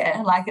 It'll be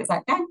there. Like, it's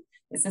like, okay,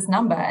 it's this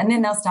number. And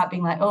then they'll start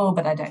being like, oh,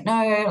 but I don't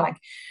know, like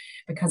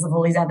because of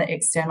all these other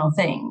external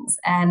things.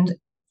 And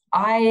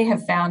I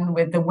have found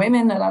with the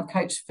women that I've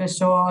coached for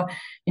sure,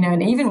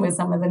 and even with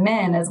some of the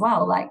men as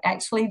well, like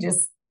actually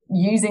just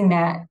using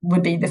that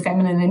would be the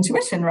feminine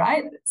intuition,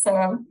 right?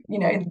 So,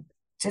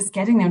 just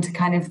getting them to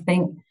kind of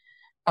think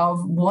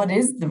of what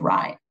is the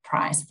right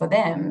price for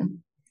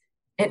them.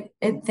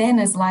 It then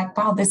is like,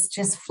 wow, this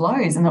just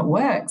flows and it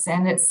works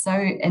and it's so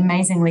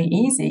amazingly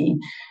easy.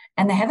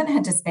 And they haven't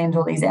had to spend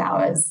all these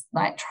hours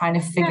like trying to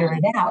figure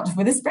it out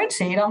with a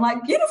spreadsheet. I'm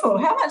like, beautiful.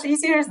 How much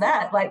easier is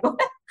that? Like,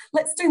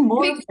 let's do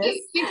more of this.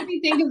 It makes me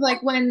think of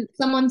like when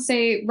someone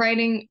say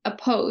writing a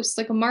post,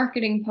 like a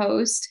marketing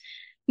post,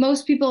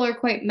 most people are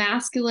quite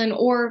masculine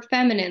or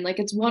feminine. Like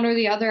it's one or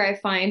the other, I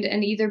find.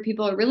 And either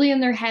people are really in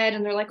their head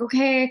and they're like,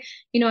 okay,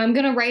 I'm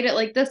going to write it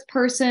like this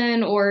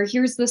person, or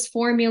here's this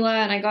formula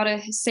and I got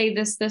to say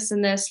this, this,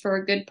 and this for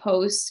a good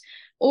post.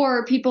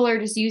 Or people are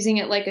just using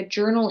it like a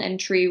journal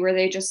entry where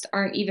they just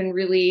aren't even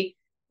really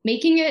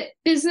making it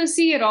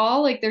businessy at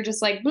all. Like they're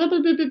just like blah,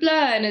 blah, blah, blah,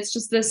 blah. And it's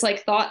just this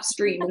like thought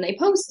stream and they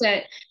post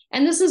it.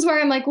 And this is where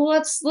I'm like, well,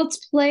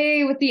 let's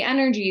play with the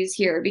energies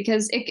here,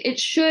 because it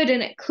should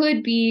and it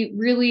could be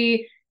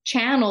really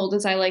channeled,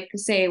 as I like to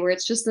say, where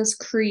it's just this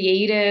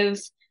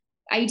creative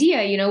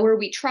idea, where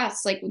we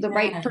trust like the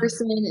right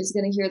person is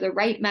going to hear the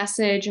right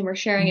message and we're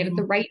sharing it at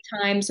the right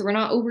time. So we're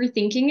not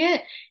overthinking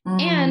it.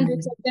 And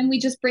it's like, then we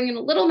just bring in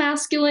a little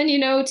masculine,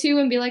 too,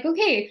 and be like,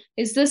 okay,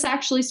 is this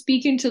actually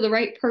speaking to the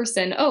right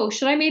person? Oh,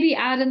 should I maybe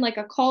add in like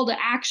a call to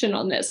action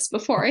on this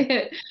before I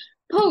hit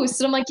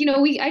post? And I'm like,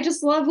 I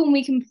just love when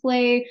we can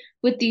play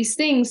with these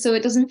things so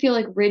it doesn't feel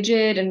like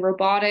rigid and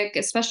robotic,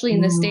 especially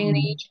in this day and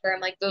age where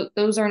I'm like,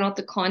 those are not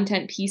the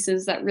content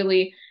pieces that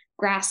really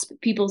grasp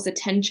people's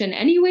attention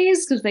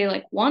anyways, because they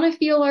like want to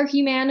feel our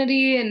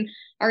humanity and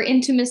our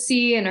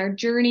intimacy and our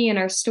journey and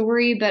our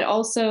story, but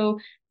also,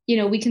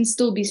 we can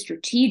still be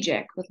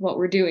strategic with what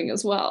we're doing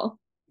as well.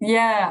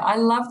 Yeah, I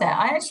love that.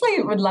 I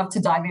actually would love to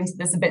dive into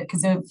this a bit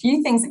because a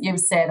few things that you've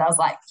said, I was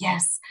like,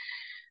 yes,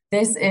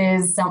 this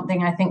is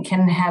something I think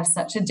can have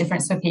such a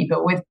difference for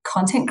people with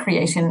content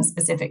creation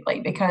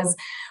specifically, because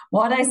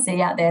what I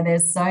see out there,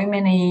 there's so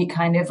many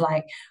kind of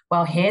like,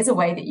 well, here's a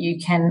way that you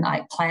can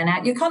like plan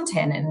out your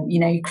content and,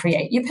 you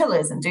create your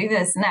pillars and do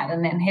this and that.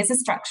 And then here's a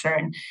structure.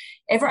 And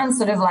everyone's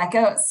sort of like,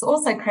 oh, it's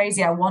also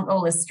crazy. I want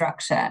all this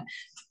structure.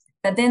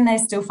 But then they're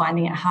still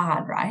finding it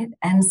hard, right?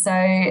 And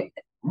so,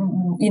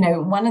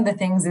 one of the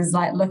things is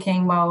like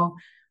looking, well,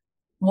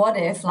 what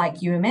if,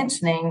 like you were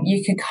mentioning,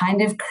 you could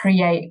kind of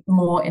create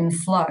more in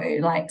flow?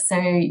 Like, so,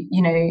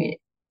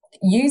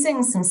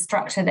 using some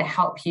structure to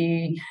help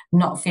you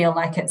not feel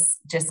like it's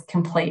just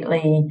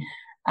completely,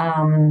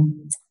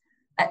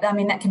 I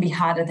mean, that can be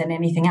harder than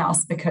anything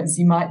else because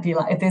you might be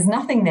like, if there's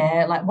nothing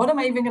there, like, what am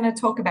I even going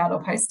to talk about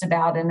or post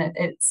about? And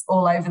it's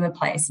all over the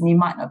place and you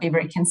might not be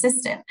very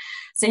consistent.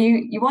 So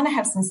you want to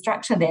have some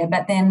structure there,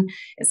 but then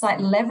it's like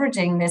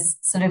leveraging this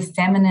sort of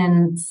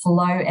feminine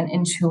flow and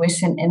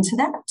intuition into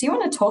that. Do you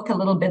want to talk a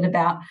little bit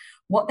about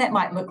what that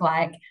might look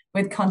like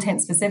with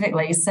content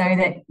specifically so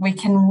that we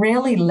can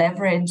really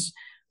leverage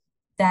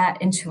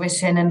that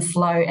intuition and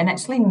flow and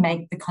actually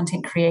make the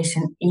content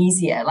creation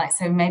easier? Like,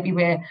 so maybe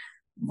we're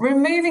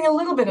removing a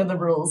little bit of the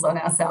rules on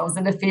ourselves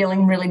that are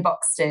feeling really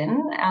boxed in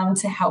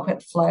to help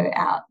it flow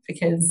out,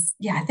 because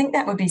I think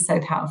that would be so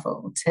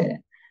powerful to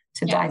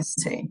dive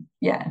into.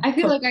 Yeah, I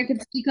feel like I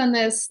could speak on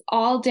this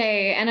all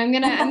day, and I'm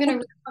gonna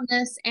read on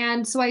this.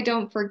 And so I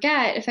don't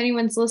forget, if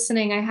anyone's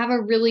listening, I have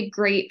a really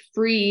great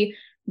free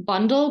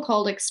bundle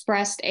called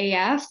Expressed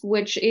AF,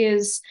 which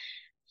is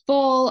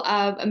full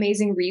of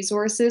amazing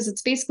resources.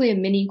 It's basically a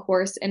mini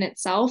course in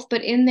itself,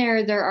 but in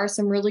there are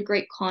some really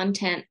great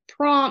content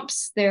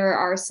prompts. There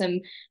are some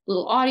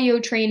little audio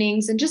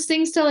trainings and just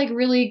things to like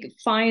really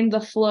find the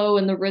flow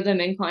and the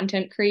rhythm in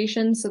content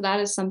creation. So that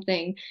is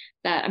something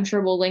that I'm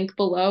sure we'll link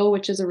below,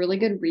 which is a really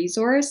good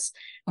resource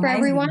for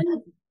everyone.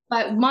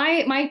 But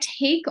my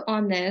take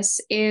on this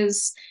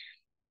is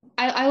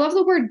I love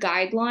the word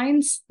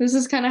guidelines. This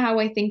is kind of how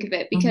I think of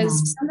it,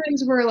 because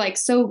sometimes we're like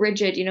so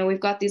rigid, we've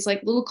got these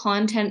like little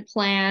content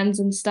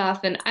plans and stuff.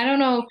 And I don't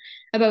know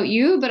about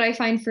you, but I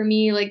find for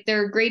me, like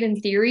they're great in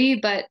theory,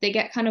 but they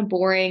get kind of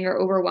boring or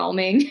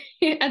overwhelming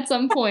at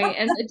some point,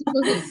 and it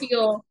doesn't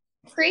feel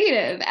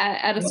creative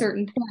at a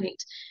certain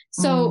point.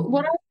 So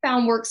what I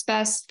found works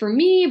best for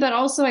me, but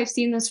also I've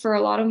seen this for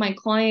a lot of my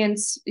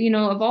clients,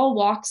 of all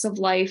walks of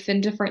life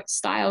and different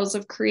styles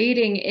of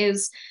creating,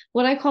 is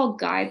what I call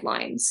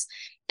guidelines.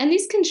 And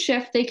these can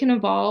shift, they can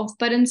evolve,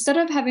 but instead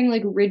of having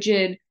like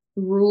rigid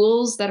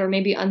rules that are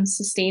maybe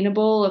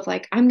unsustainable of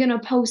like, I'm going to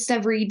post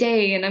every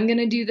day and I'm going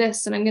to do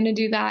this and I'm going to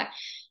do that,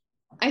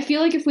 I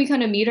feel like if we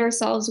kind of meet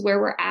ourselves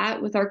where we're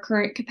at with our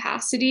current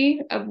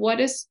capacity of what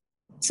is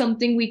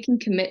something we can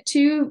commit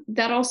to,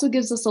 that also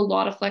gives us a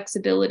lot of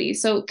flexibility.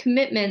 So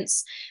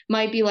commitments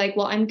might be like,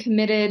 well, I'm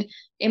committed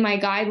in my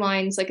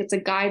guidelines, like it's a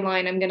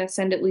guideline, I'm going to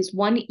send at least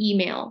one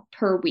email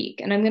per week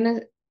and I'm going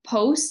to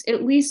post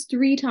at least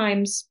 3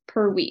 times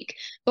per week.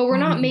 But we're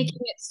not making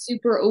it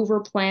super over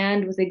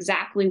planned with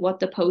exactly what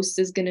the post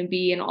is going to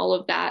be and all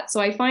of that.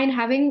 So I find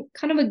having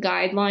kind of a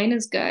guideline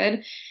is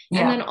good.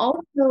 And then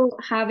also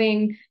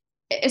having,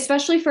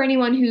 especially for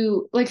anyone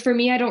who, like for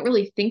me, I don't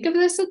really think of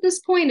this at this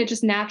point. It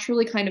just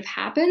naturally kind of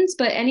happens.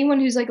 But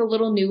anyone who's like a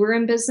little newer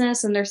in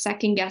business and they're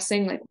second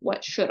guessing, like,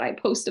 what should I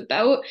post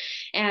about?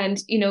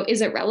 And,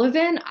 is it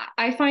relevant?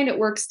 I find it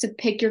works to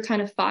pick your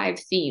kind of 5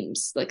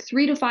 themes, like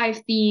 3 to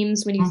 5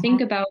 themes when you think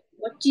about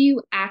what do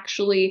you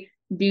actually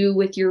do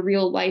with your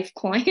real life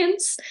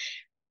clients,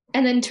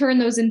 and then turn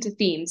those into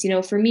themes.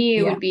 For me,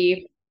 it would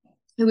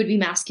be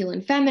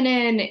masculine,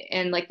 feminine,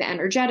 and like the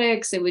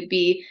energetics. It would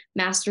be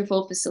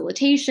masterful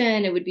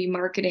facilitation. It would be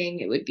marketing.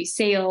 It would be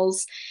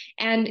sales.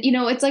 And,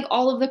 it's like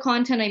all of the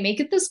content I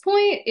make at this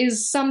point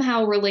is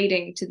somehow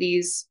relating to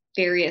these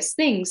various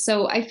things.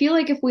 So I feel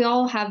like if we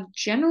all have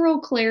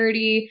general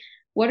clarity,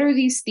 what are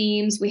these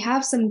themes? We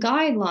have some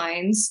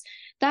guidelines.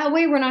 That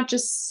way we're not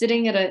just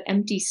sitting at an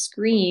empty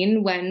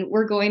screen when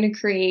we're going to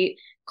create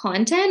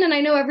content. And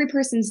I know every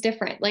person's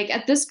different. Like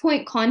at this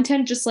point,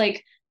 content just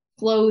like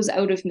flows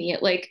out of me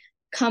at like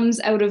comes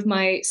out of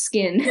my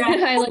skin. Yeah.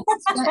 I like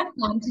sweat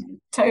content.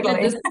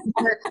 Totally.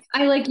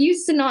 I like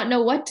used to not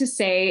know what to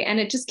say, and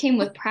it just came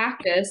with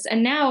practice.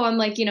 And now I'm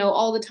like,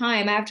 all the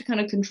time I have to kind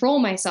of control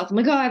myself. I'm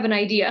like, oh, I have an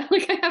idea.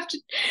 Like I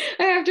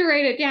have to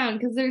write it down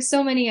because there's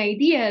so many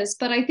ideas.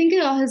 But I think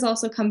it all has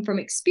also come from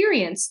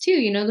experience too.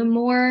 The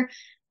more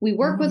we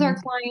work with our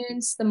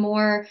clients, the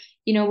more,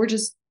 we're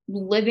just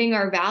living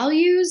our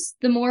values,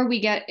 the more we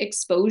get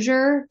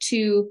exposure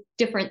to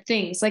different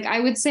things. Like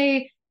I would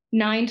say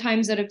 9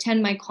 times out of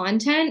 10, my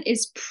content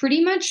is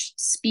pretty much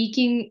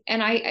speaking.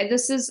 And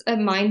this is a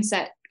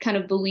mindset kind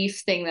of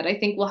belief thing that I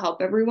think will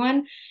help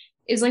everyone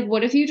is like,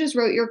 what if you just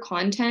wrote your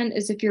content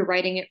as if you're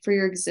writing it for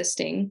your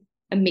existing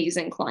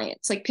amazing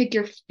clients? Like pick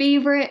your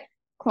favorite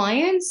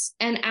clients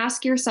and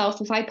ask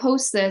yourself, if I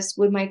post this,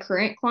 would my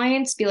current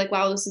clients be like,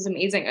 wow, this is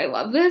amazing, I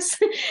love this?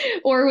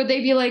 Or would they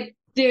be like,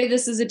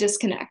 this is a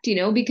disconnect,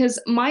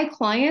 because my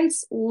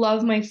clients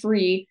love my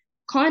free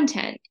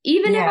content.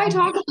 Even if I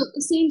talk about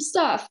the same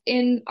stuff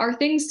in our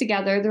things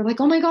together, they're like,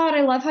 oh my God,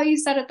 I love how you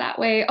said it that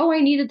way. Oh, I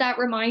needed that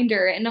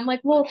reminder. And I'm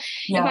like, well,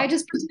 if I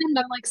just pretend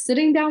I'm like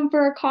sitting down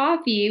for a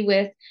coffee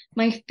with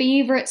my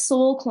favorite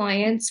soul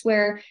clients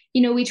where,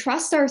 we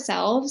trust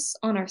ourselves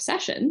on our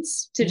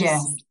sessions to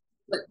just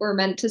what we're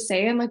meant to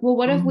say. I'm like, well,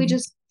 what if we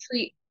just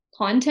treat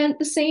content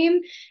the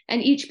same,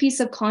 and each piece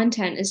of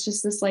content is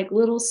just this like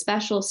little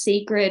special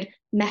sacred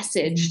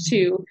message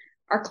to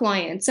our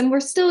clients, and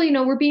we're still,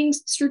 we're being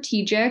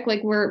strategic.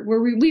 Like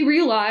we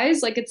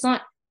realize like it's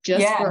not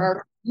just for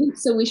our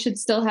clients, so we should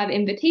still have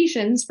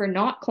invitations for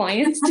not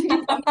clients to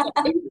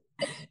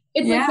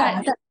it's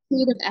like that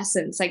creative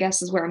essence, I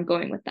guess, is where I'm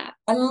going with that.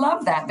 I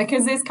love that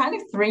because there's kind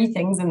of 3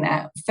 things in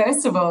that.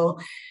 First of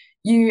all,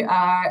 you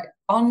are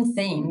on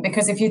theme,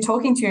 because if you're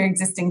talking to your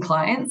existing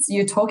clients,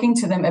 you're talking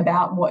to them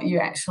about what you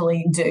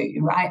actually do,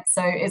 right?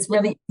 So it's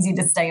really easy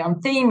to stay on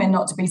theme and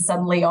not to be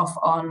suddenly off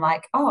on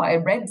like, oh, I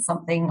read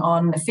something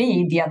on the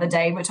feed the other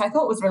day, which I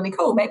thought was really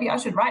cool. Maybe I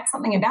should write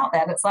something about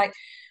that. It's like,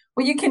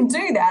 well, you can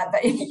do that,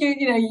 but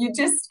you're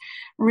just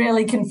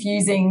really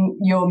confusing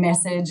your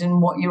message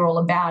and what you're all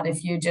about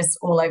if you're just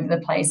all over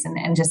the place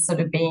and just sort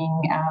of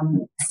being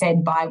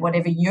fed by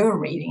whatever you're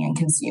reading and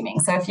consuming.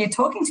 So if you're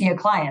talking to your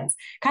clients,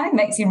 kind of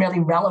makes you really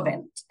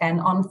relevant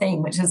and on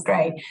theme, which is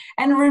great,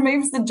 and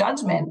removes the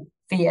judgment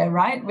fear,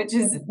 right? Which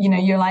is,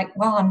 you're like,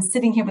 well, I'm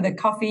sitting here with a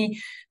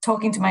coffee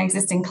talking to my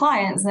existing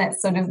clients, and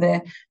that's sort of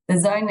the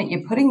zone that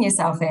you're putting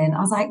yourself in. I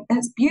was like,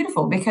 that's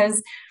beautiful,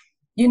 because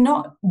you're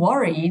not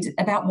worried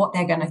about what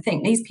they're going to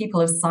think. These people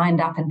have signed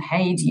up and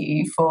paid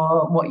you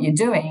for what you're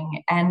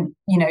doing. And,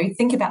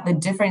 think about the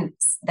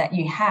difference that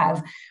you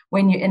have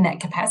when you're in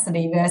that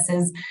capacity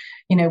versus,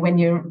 when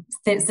you're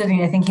sitting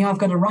there thinking, oh, I've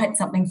got to write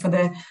something for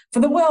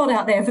the world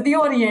out there, for the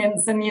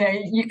audience. And,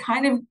 you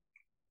kind of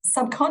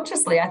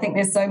subconsciously, I think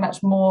there's so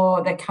much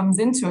more that comes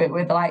into it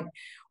with like,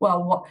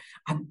 well, what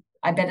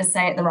I better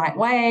say it the right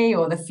way,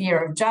 or the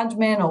fear of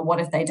judgment, or what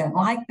if they don't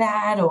like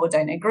that or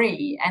don't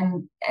agree.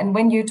 And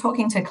when you're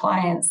talking to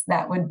clients,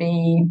 that would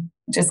be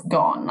just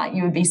gone. Like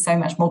you would be so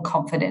much more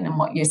confident in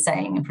what you're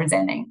saying and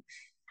presenting.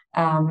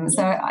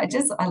 So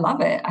I love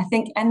it. I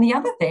think, and the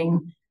other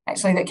thing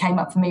actually that came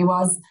up for me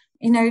was,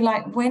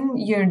 like when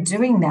you're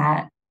doing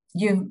that,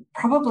 you're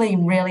probably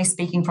really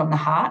speaking from the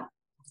heart.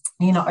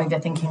 You're not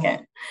overthinking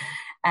it.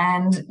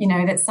 And,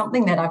 that's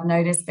something that I've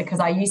noticed,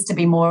 because I used to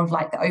be more of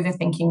like the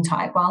overthinking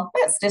type. Well,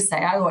 let's just say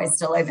I always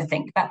still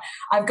overthink, but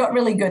I've got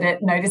really good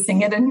at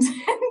noticing it and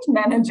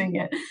managing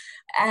it.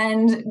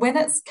 And when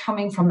it's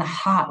coming from the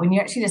heart, when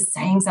you're actually just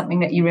saying something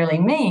that you really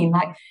mean,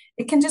 like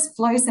it can just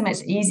flow so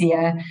much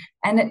easier.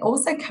 And it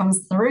also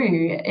comes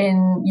through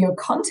in your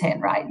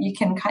content, right? You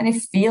can kind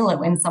of feel it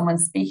when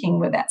someone's speaking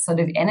with that sort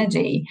of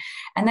energy.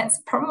 And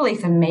that's probably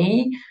for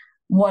me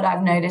what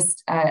I've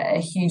noticed a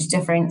huge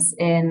difference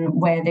in,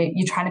 where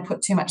you're trying to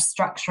put too much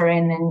structure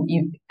in,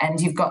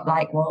 and you've got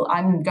like, well,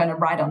 I'm going to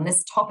write on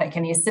this topic,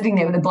 and you're sitting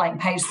there with a blank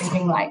page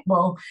thinking like,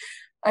 well,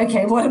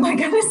 okay, what am I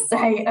going to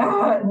say?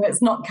 And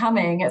it's not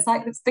coming. It's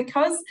like, it's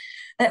because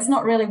that's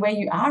not really where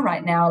you are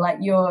right now. Like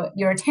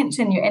your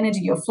attention, your energy,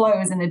 your flow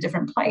is in a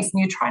different place, and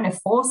you're trying to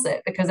force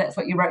it because that's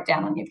what you wrote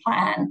down on your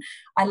plan.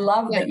 I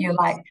love that you're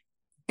like,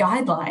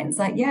 guidelines,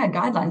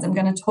 guidelines. I'm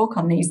going to talk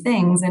on these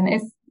things. And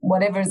if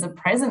whatever is a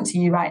present to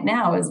you right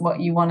now is what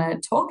you want to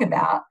talk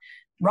about,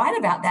 write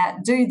about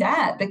that, do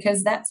that,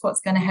 because that's what's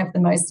going to have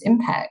the most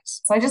impact.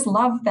 So I just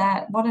love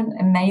that. What an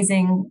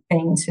amazing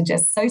thing to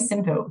just so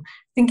simple.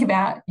 Think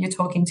about you're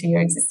talking to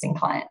your existing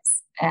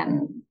clients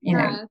and,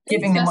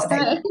 giving them what they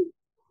want.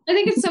 I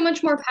think it's so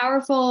much more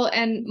powerful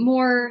and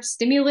more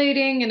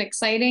stimulating and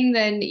exciting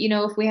than,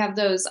 if we have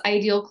those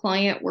ideal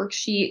client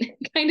worksheet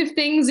kind of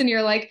things and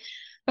you're like,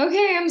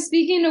 okay, I'm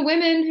speaking to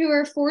women who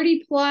are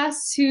 40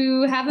 plus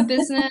who have a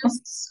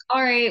business.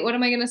 All right, what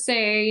am I going to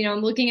say?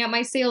 I'm looking at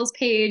my sales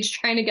page,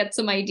 trying to get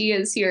some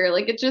ideas here.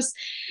 Like it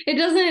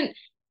doesn't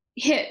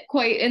hit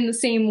quite in the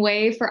same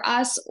way for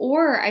us.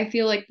 Or I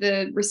feel like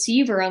the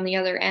receiver on the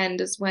other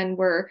end is when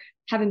we're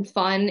having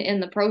fun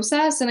in the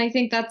process. And I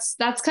think that's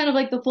kind of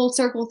like the full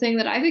circle thing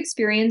that I've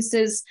experienced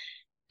is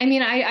I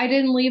mean, I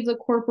didn't leave the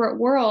corporate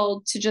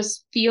world to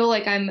just feel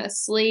like I'm a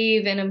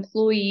slave and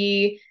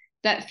employee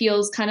that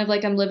feels kind of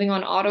like I'm living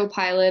on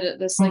autopilot,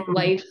 this like Mm.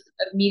 life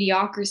of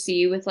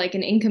mediocrity with like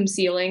an income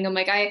ceiling. I'm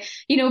like,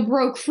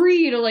 broke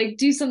free to like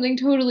do something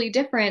totally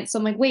different. So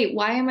I'm like, wait,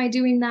 why am I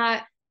doing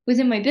that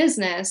within my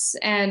business?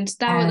 And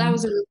that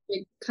was a really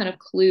big kind of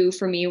clue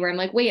for me where I'm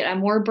like, wait, I'm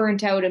more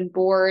burnt out and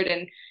bored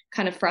and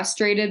kind of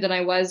frustrated than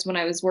I was when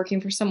I was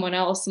working for someone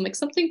else. I'm like,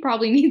 something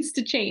probably needs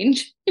to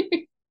change.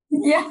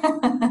 Yeah.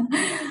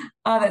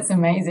 Oh, that's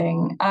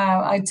amazing.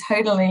 I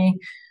totally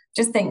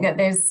just think that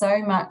there's so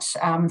much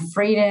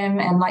freedom,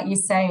 and like you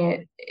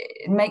say,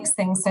 it makes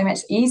things so much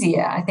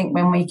easier. I think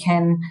when we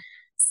can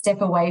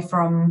step away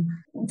from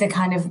the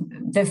kind of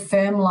the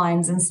firm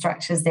lines and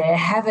structures there,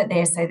 have it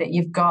there so that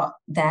you've got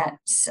that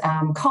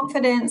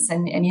confidence,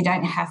 and you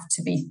don't have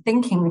to be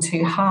thinking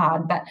too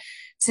hard. But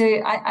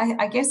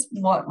I guess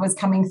what was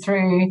coming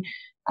through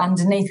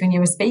underneath when you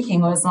were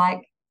speaking was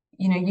like,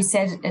 you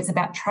said it's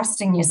about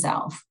trusting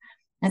yourself.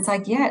 It's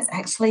like, yeah, it's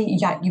actually,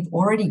 yeah, you've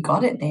already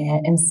got it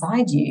there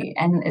inside you.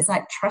 And it's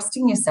like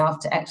trusting yourself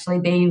to actually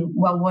be,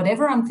 well,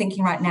 whatever I'm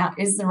thinking right now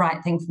is the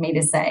right thing for me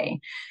to say.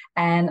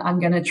 And I'm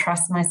going to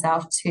trust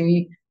myself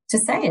to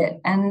say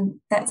it. And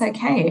that's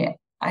okay.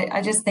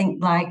 I just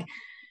think like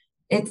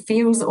it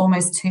feels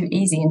almost too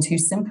easy and too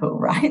simple,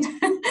 right?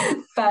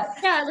 But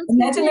Yeah, that's the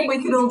imagine if thing.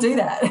 we could all do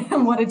that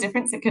and what a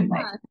difference it could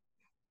make. Yeah.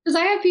 Because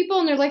I have people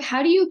and they're like,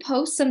 how do you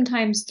post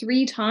sometimes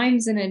 3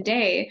 times in a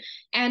day?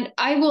 And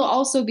I will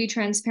also be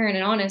transparent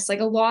and honest.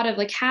 Like a lot of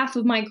like half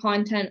of my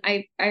content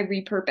I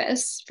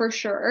repurpose for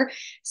sure.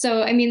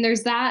 So I mean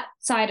there's that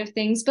side of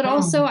things, but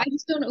also Mm. I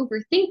just don't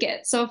overthink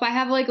it. So if I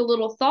have like a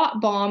little thought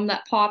bomb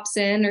that pops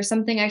in or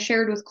something I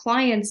shared with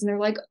clients and they're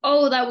like,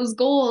 oh, that was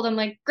gold. I'm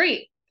like,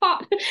 great,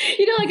 pop.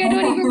 Like I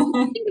don't even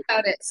really think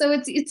about it. So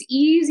it's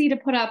easy to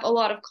put up a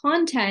lot of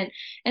content,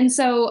 and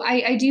so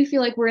I do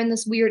feel like we're in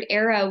this weird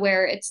era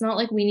where it's not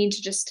like we need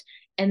to just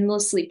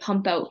endlessly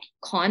pump out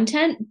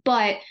content,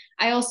 but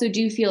I also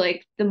do feel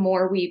like the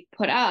more we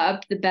put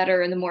up, the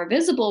better and the more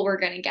visible we're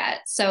going to get.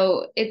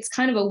 So it's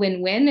kind of a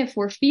win-win if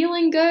we're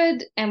feeling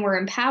good and we're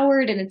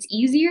empowered and it's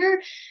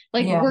easier.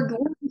 Like Yeah. we're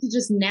going to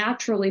just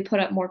naturally put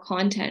up more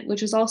content,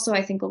 which is also,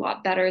 I think, a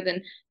lot better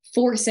than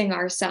forcing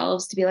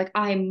ourselves to be like,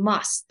 I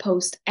must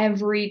post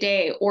every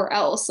day or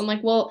else. I'm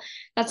like, well,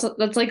 that's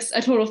like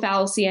a total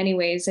fallacy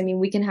anyways. I mean,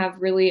 we can have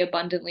really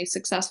abundantly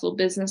successful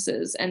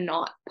businesses and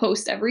not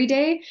post every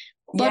day,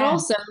 but Yeah.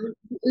 also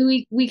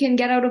we can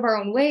get out of our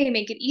own way,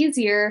 make it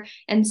easier,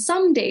 and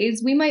some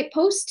days we might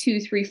post 2,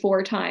 3,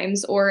 4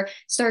 times or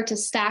start to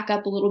stack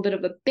up a little bit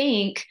of a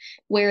bank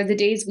where the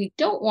days we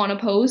don't want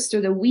to post or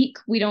the week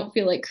we don't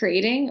feel like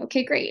creating,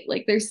 okay, great,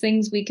 like there's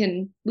things we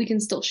can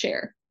still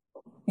share.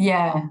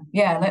 Yeah,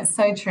 yeah, that's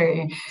so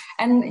true.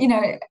 And,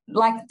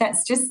 like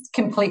that's just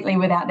completely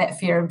without that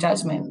fear of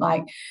judgment.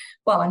 Like,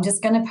 well, I'm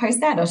just going to post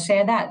that or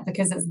share that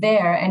because it's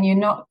there and you're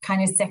not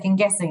kind of second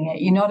guessing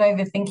it. You're not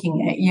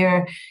overthinking it.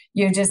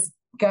 You're just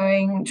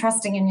going,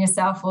 trusting in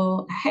yourself.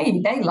 Well, hey,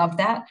 they love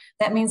that.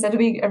 That means it'll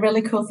be a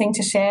really cool thing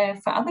to share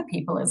for other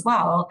people as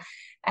well.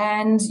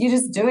 And you're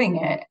just doing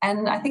it.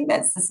 And I think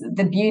that's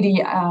the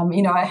beauty.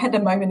 I had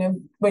a moment of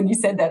when you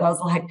said that, I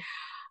was like,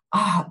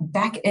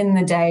 back in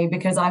the day,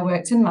 because I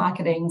worked in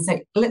marketing,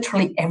 so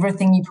literally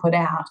everything you put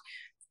out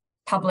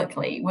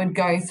publicly would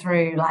go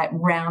through like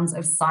rounds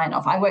of sign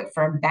off. I worked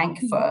for a bank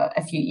for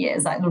a few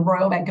years, like the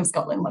Royal Bank of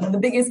Scotland, one of the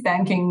biggest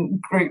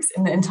banking groups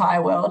in the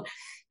entire world.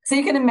 So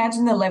you can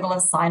imagine the level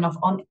of sign off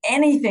on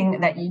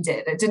anything that you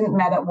did. It didn't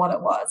matter what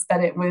it was,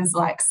 but it was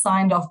like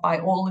signed off by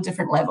all the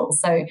different levels.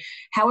 So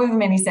however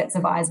many sets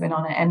of eyes went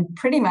on it, and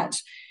pretty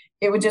much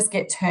it would just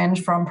get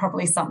turned from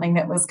probably something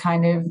that was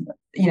kind of,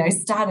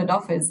 started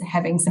off as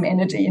having some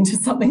energy into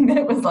something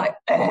that was like,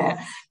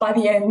 by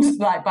the end,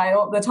 like by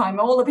all the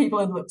time, all the people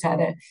had looked at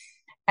it.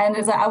 And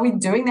it's like, are we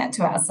doing that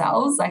to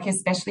ourselves? Like,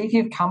 especially if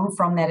you've come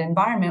from that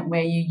environment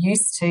where you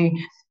used to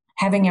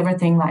having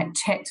everything like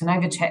checked and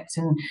overchecked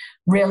and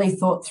really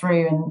thought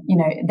through.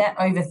 And, that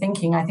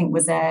overthinking, I think,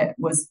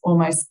 was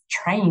almost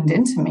trained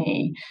into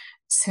me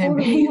to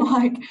be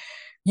like,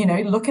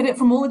 look at it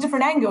from all the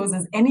different angles.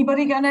 Is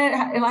anybody going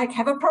to like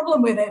have a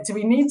problem with it? Do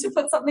we need to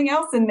put something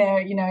else in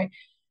there?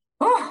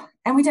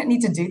 And we don't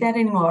need to do that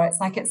anymore. It's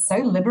like, it's so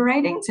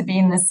liberating to be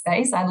in this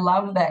space. I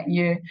love that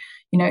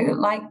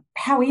like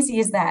how easy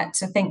is that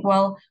to think,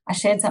 well, I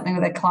shared something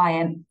with a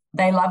client.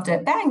 They loved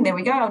it. Bang, there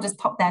we go. I'll just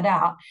pop that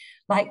out.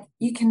 Like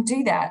you can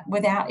do that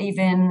without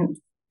even,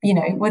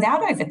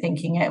 without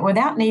overthinking it,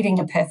 without needing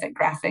a perfect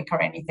graphic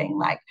or anything.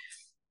 Like,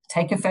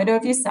 take a photo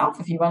of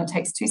yourself if you want. It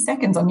takes 2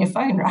 seconds on your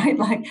phone, right?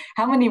 Like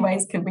how many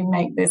ways could we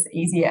make this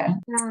easier?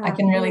 Yeah. I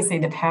can really see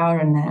the power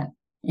in that.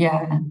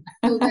 Yeah.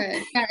 So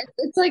good. Yeah,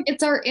 it's like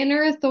it's our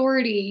inner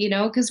authority,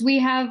 because we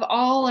have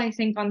all, I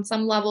think, on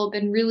some level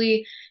been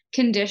really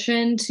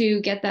conditioned to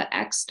get that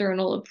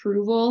external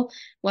approval,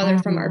 whether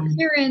from our Mm.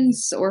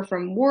 parents or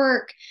from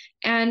work.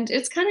 And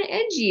it's kind of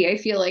edgy, I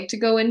feel like, to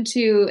go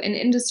into an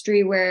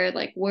industry where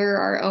like we're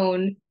our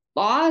own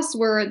boss.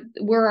 We're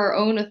our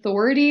own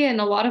authority. And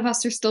a lot of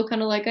us are still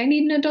kind of like, I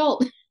need an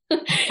adult, like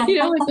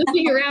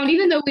looking around,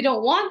 even though we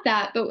don't want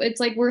that, but it's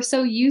like, we're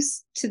so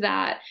used to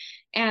that.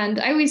 And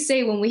I always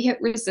say when we hit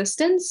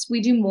resistance,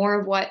 we do more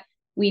of what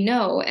we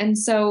know. And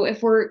so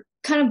if we're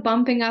kind of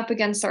bumping up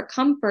against our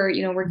comfort,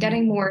 we're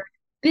getting more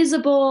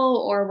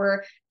visible, or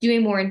we're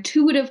doing more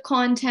intuitive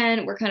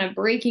content, we're kind of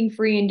breaking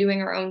free and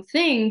doing our own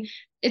thing.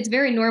 It's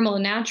very normal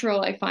and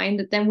natural, I find,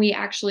 that then we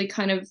actually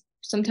kind of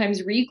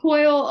sometimes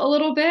recoil a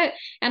little bit.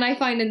 And I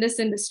find in this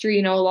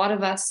industry, a lot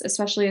of us,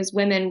 especially as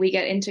women, we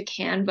get into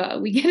Canva,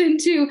 we get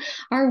into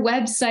our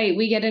website,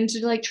 we get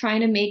into like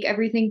trying to make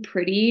everything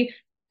pretty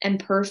and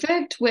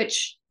perfect,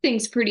 which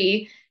things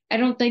pretty, I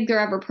don't think they're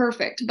ever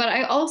perfect. But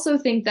I also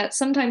think that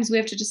sometimes we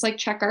have to just like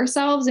check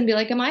ourselves and be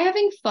like, am I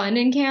having fun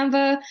in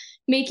Canva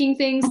making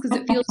things because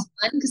it feels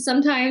fun? Because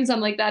sometimes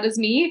I'm like, that is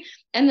me.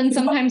 And then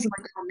sometimes I'm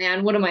like, oh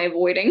man, what am I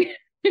avoiding?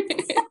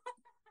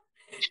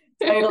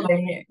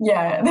 Totally.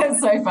 Yeah,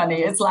 that's so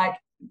funny. It's like,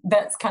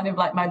 that's kind of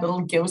like my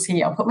little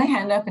guilty. I'll put my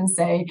hand up and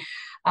say,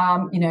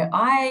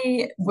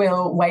 I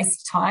will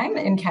waste time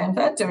in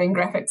Canva doing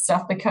graphic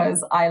stuff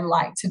because I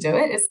like to do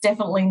it. It's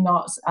definitely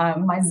not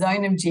my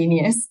zone of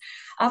genius.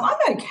 I'm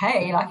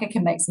okay. Like, I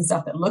can make some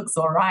stuff that looks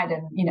all right.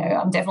 And,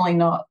 I'm definitely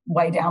not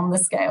way down the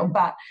scale,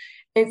 but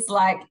it's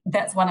like,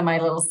 that's one of my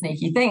little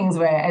sneaky things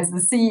where, as the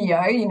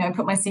CEO,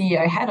 put my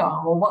CEO hat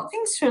on. Well, what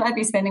things should I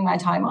be spending my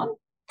time on?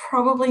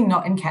 Probably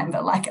not in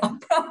Canva. Like,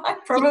 I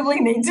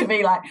probably need to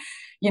be like,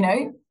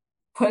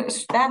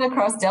 push that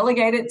across,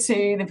 delegate it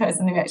to the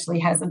person who actually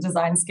has the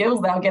design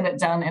skills. They'll get it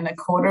done in a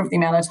quarter of the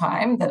amount of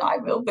time that I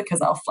will,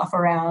 because I'll fluff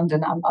around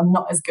and I'm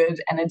not as good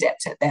and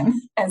adept at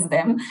them as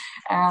them.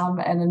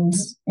 And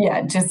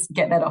yeah, just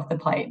get that off the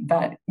plate.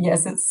 But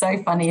yes, it's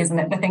so funny, isn't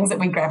it? The things that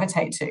we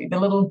gravitate to, the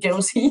little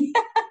guilty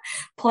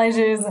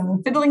pleasures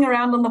and fiddling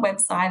around on the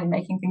website and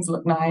making things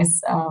look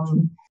nice.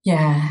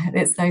 Yeah,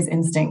 it's those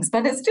instincts,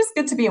 but it's just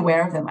good to be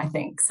aware of them, I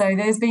think. So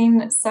there's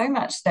been so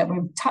much that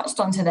we've touched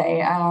on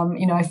today.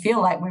 I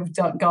feel like we've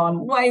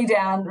gone way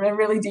down a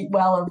really deep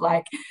well of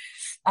like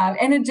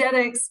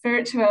energetic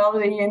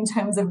spirituality in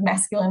terms of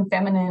masculine,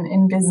 feminine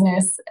in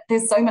business.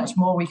 There's so much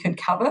more we could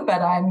cover,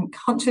 but I'm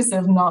conscious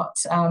of not,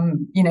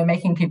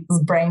 making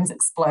people's brains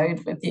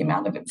explode with the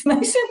amount of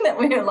information that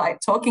we're like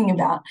talking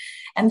about,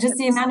 and just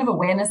the amount of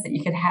awareness that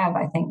you could have,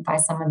 I think, by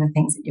some of the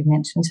things that you've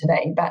mentioned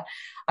today. But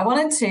I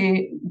wanted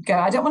to go,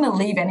 I don't want to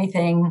leave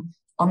anything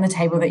on the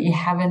table that you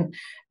haven't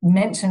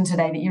mentioned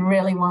today that you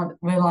really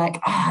we're like,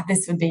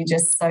 this would be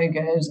just so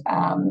good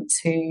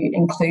to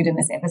include in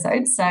this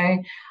episode. So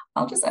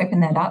I'll just open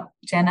that up.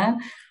 Jenna,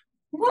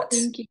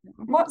 what's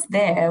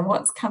there?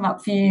 What's come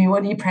up for you?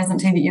 What are you present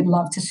to that you'd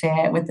love to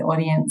share with the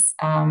audience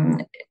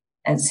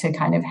as to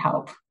kind of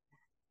help,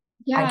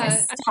 I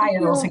guess, tie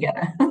it all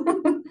together?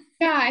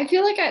 Yeah, I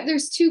feel like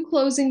there's two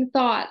closing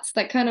thoughts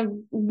that kind of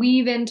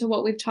weave into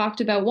what we've talked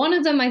about. One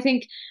of them, I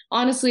think,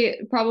 honestly,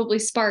 it probably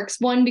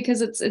sparks one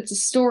because it's a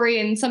story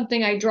and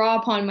something I draw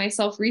upon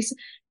myself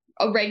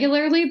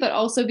regularly, but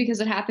also because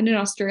it happened in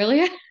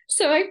Australia.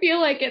 So I feel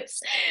like it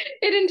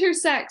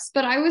intersects.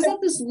 But I was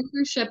at this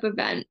leadership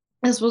event.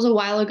 This was a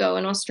while ago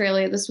in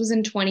Australia. This was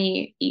in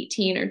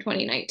 2018 or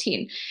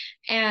 2019.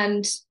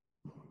 And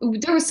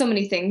there were so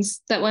many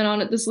things that went on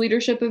at this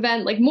leadership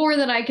event, like more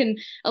than I can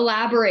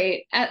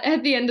elaborate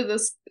at the end of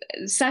this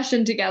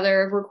session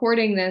together of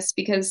recording this,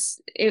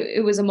 because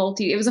it was a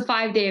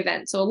 5-day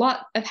event. So a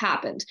lot have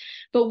happened.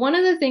 But one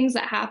of the things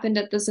that happened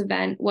at this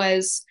event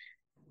was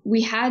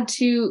we had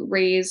to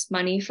raise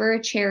money for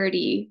a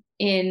charity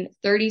in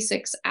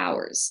 36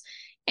 hours.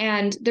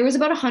 And there was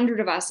about 100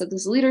 of us at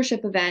this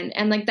leadership event.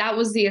 And like, that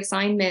was the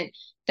assignment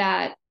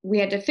that we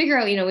had to figure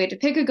out. We had to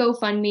pick a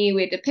GoFundMe,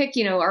 we had to pick,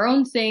 our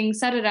own thing,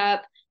 set it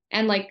up,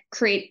 and like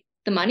create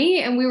the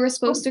money. And we were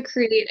supposed to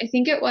create, I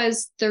think it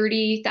was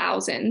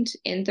 30,000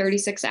 in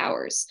 36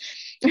 hours.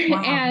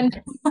 Wow.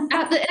 And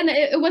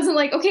it wasn't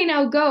like, okay,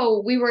 now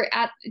go.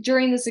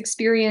 During this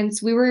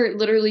experience, we were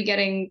literally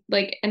getting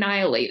like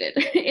annihilated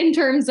in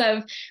terms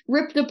of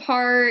ripped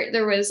apart.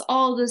 There was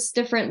all this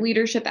different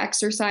leadership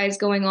exercise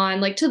going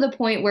on, like to the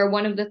point where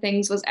one of the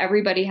things was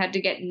everybody had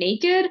to get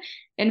naked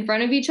in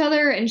front of each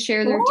other and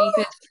share their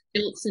deepest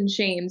guilts and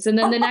shames. And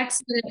then the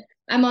next minute,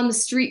 I'm on the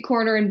street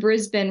corner in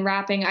Brisbane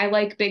rapping, I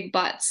like big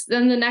butts.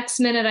 Then the next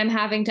minute I'm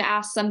having to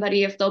ask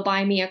somebody if they'll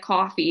buy me a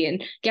coffee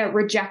and get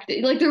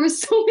rejected. Like, there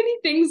was so many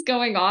things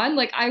going on.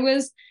 Like, I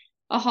was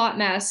a hot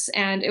mess,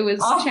 and it was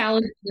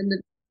challenging in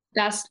the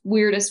best,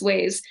 weirdest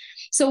ways.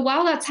 So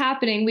while that's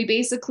happening, we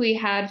basically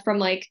had from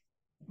like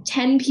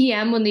 10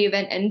 p.m. when the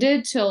event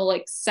ended till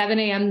like 7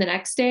 a.m. the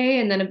next day,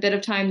 and then a bit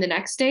of time the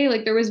next day.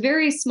 Like, there was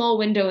very small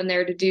window in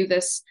there to do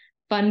this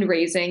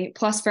fundraising,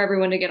 plus for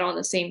everyone to get on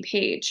the same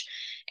page.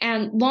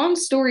 And long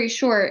story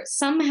short,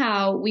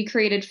 somehow we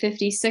created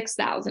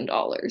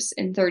 $56,000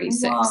 in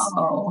 36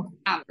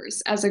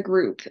 hours as a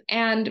group.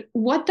 And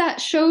what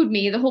that showed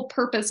me, the whole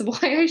purpose of why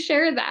I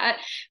share that,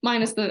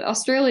 minus the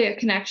Australia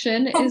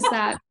connection, is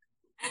that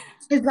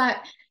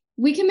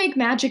we can make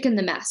magic in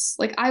the mess.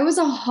 Like, I was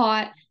a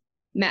hot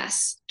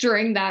mess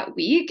during that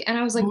week. And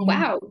I was like,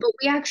 wow, but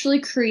we actually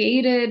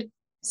created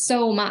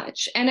so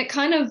much. And it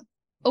kind of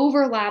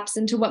overlaps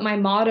into what my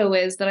motto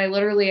is, that I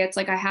literally, it's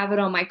like I have it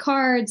on my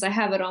cards, I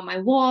have it on my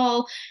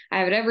wall, I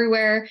have it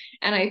everywhere.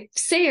 And I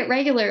say it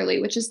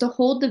regularly, which is to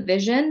hold the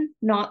vision,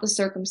 not the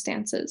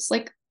circumstances.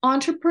 Like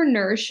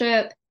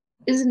entrepreneurship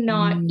is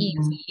not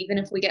easy, even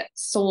if we get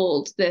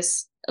sold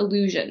this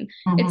illusion.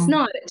 It's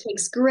not. It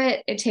takes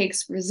grit, it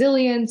takes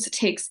resilience, it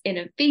takes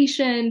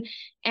innovation.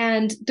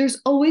 And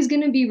there's always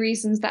going to be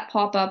reasons that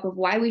pop up of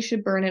why we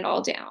should burn it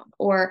all down,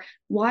 or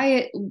why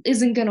it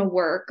isn't going to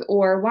work,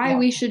 or why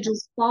we should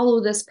just follow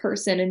this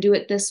person and do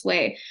it this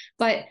way.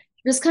 But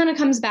this kind of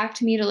comes back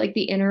to me to like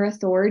the inner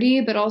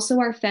authority, but also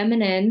our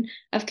feminine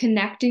of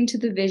connecting to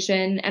the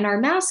vision, and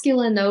our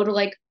masculine, though, to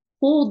like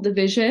hold the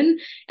vision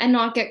and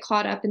not get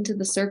caught up into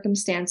the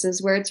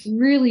circumstances where it's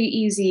really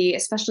easy,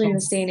 especially in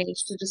this day and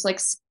age, to just like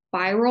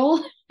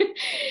spiral.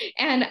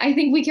 And I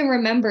think we can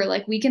remember,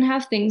 like, we can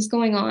have things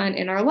going on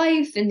in our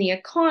life, in the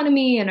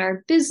economy, in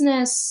our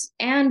business,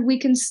 and we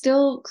can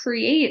still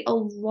create a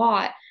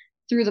lot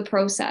through the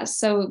process.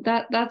 So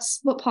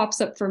that's what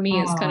pops up for me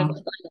as kind of a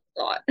final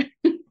thought.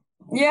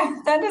 Yeah,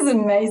 that is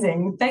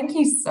amazing. Thank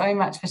you so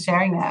much for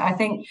sharing that. I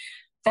think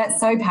that's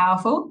so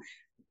powerful.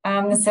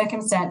 The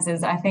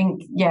circumstances, I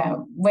think, yeah,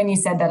 when you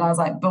said that, I was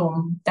like,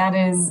 boom, that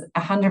is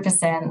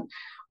 100%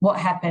 what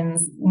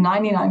happens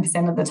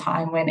 99% of the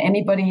time when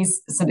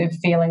anybody's sort of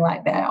feeling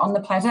like they're on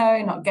the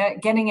plateau, not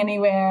getting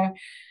anywhere.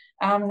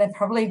 They're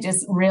probably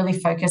just really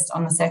focused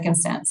on the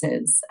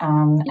circumstances,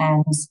 and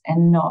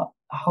not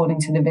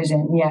holding to the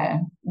vision. Yeah,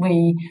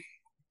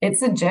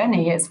 it's a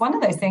journey. It's one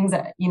of those things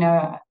that,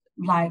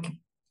 like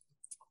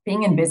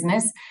being in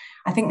business,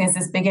 I think there's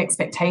this big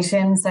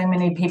expectation. So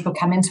many people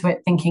come into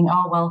it thinking,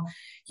 oh, well,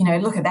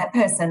 look at that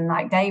person,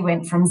 like they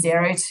went from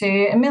 0 to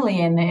 $1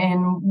 million in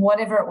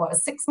whatever it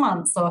was, 6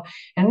 months,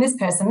 and this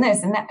person,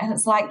 this and that. And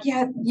it's like,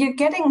 yeah, you're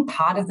getting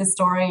part of the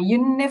story.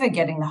 You're never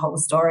getting the whole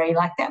story.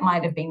 Like that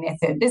might have been their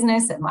third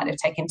business. It might have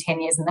taken 10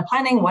 years in the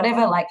planning,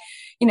 whatever. Like,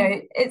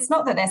 it's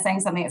not that they're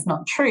saying something that's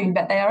not true,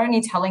 but they are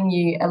only telling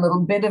you a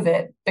little bit of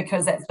it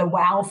because that's the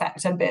wow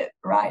factor bit,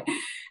 right?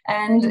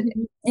 And,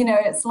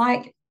 it's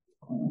like,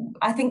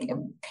 I think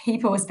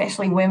people,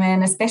 especially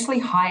women, especially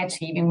high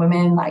achieving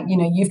women, like,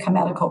 you've come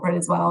out of corporate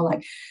as well.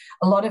 Like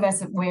a lot of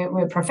us,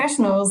 we're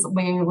professionals,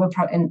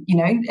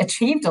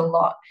 achieved a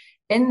lot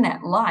in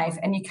that life.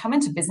 And you come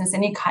into business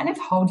and you kind of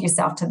hold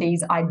yourself to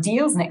these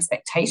ideals and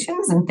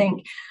expectations and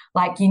think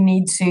like you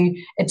need to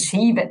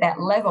achieve at that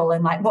level.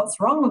 And like, what's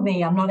wrong with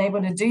me? I'm not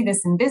able to do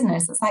this in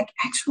business. It's like,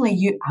 actually,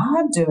 you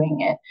are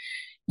doing it.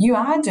 You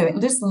are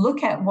doing, just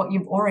look at what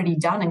you've already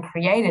done and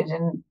created,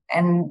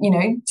 and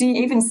do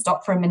you even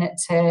stop for a minute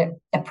to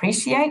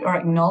appreciate or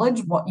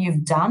acknowledge what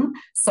you've done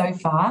so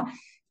far,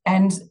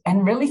 and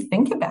really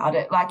think about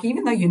it? Like,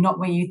 even though you're not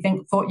where you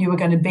thought you were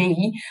going to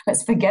be,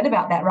 let's forget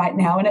about that right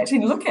now and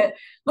actually look at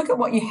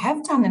what you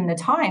have done in the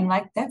time.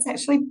 Like, that's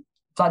actually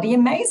bloody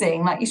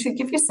amazing. Like, you should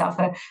give yourself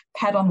a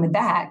pat on the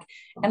back,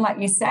 and like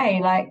you say,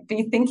 like,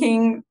 be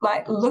thinking,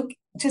 like, look,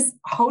 just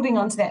holding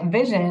on to that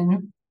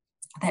vision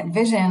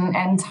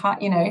and I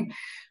don't know,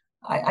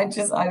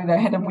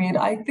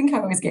 I think I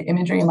always get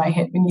imagery in my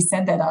head when you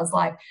said that. I was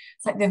like,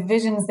 it's like the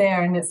vision's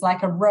there and it's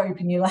like a rope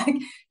and you're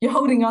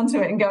holding onto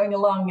it and going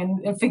along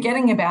and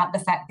forgetting about the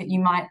fact that you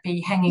might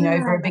be hanging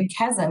over a big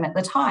chasm at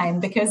the time,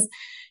 because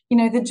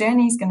the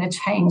journey's going to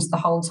change the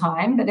whole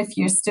time. But if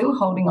you're still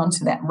holding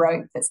onto that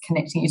rope that's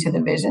connecting you to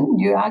the vision,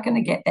 you are going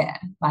to get there.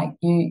 Like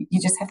you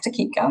just have to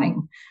keep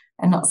going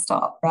and not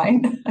stop, right?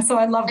 So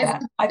I love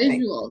that.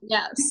 Visual,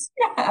 yes.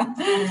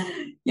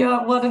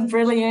 Yeah, what a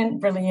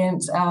brilliant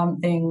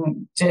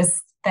thing.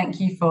 Just thank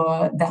you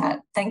for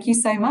that. Thank you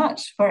so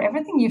much for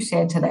everything you've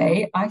shared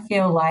today. I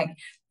feel like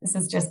this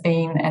has just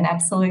been an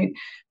absolute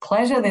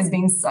pleasure. There's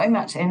been so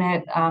much in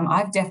it.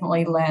 I've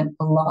definitely learned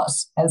a lot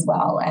as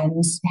well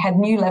and had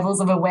new levels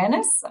of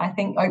awareness, I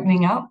think,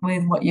 opening up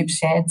with what you've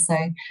shared. So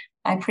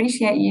I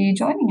appreciate you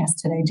joining us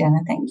today, Jenna.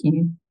 Thank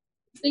you.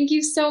 Thank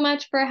you so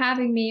much for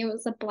having me. It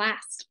was a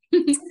blast.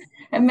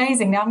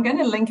 Amazing. Now I'm going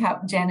to link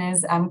up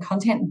Jenna's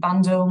content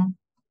bundle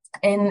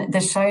in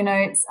the show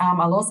notes.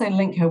 I'll also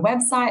link her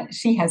website.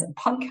 She has a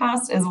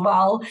podcast as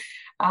well,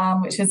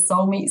 which is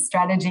Soul Meet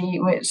Strategy,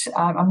 which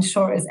I'm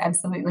sure is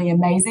absolutely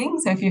amazing.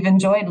 So if you've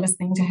enjoyed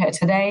listening to her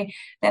today,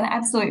 then I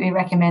absolutely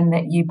recommend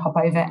that you pop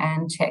over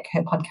and check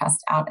her podcast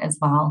out as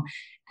well.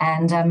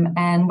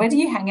 And where do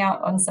you hang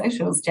out on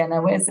socials,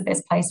 Jenna? Where's the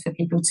best place for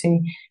people to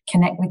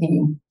connect with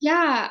you?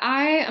 Yeah,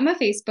 I'm a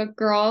Facebook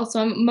girl. So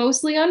I'm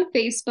mostly on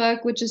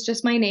Facebook, which is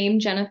just my name,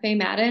 Jenna Faye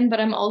Madden, but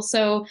I'm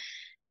also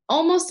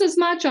almost as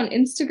much on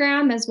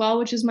Instagram as well,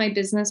 which is my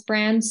business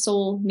brand,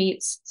 Soul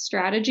Meets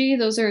Strategy.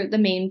 Those are the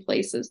main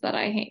places that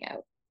I hang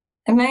out.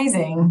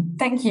 Amazing.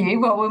 Thank you.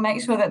 Well, we'll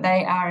make sure that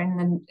they are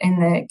in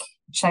the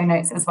show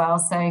notes as well.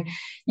 So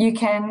you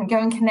can go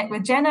and connect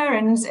with Jenna,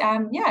 and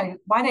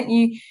why don't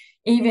you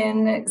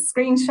even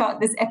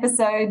screenshot this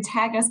episode,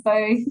 tag us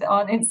both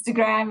on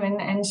Instagram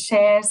and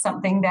share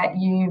something that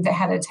you've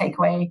had a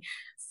takeaway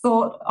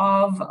thought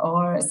of,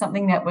 or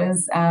something that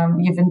was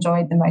you've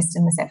enjoyed the most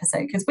in this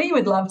episode? Because we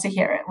would love to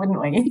hear it, wouldn't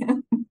we?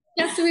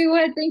 Yes, we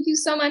would. Thank you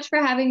so much for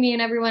having me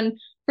and everyone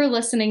for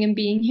listening and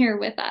being here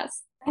with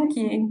us. Thank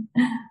you.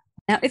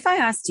 Now, if I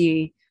asked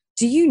you,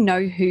 do you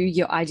know who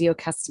your ideal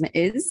customer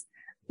is?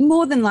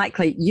 More than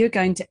likely, you're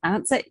going to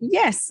answer,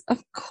 yes,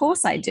 of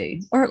course I do.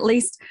 Or at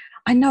least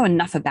I know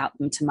enough about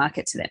them to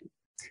market to them.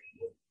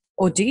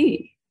 Or do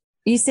you?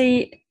 You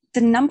see,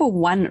 the number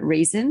one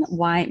reason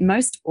why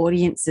most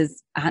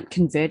audiences aren't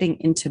converting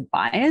into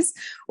buyers,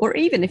 or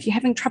even if you're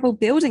having trouble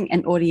building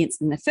an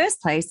audience in the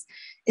first place,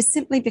 is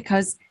simply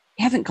because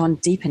you haven't gone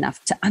deep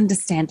enough to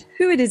understand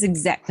who it is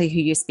exactly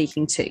who you're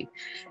speaking to.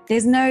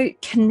 There's no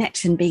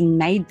connection being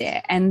made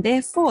there, and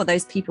therefore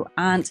those people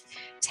aren't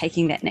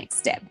taking that next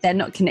step. They're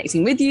not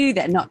connecting with you,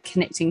 they're not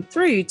connecting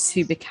through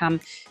to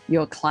become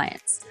your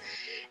clients.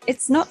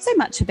 It's not so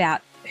much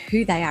about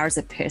who they are as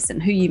a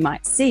person, who you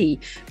might see,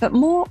 but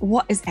more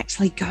what is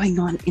actually going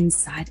on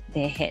inside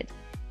their head.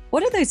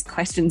 What are those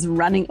questions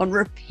running on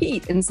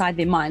repeat inside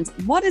their minds?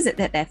 What is it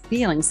that they're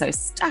feeling so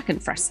stuck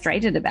and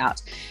frustrated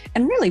about?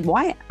 And really,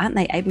 why aren't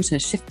they able to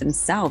shift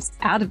themselves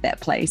out of that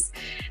place?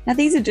 Now,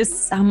 these are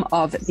just some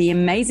of the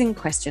amazing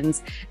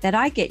questions that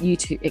I get you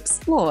to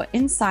explore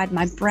inside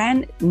my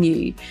brand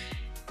new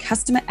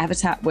Customer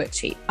Avatar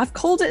Worksheet. I've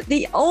called it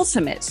the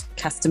ultimate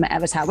Customer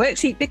Avatar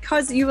Worksheet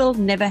because you will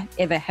never,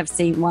 ever have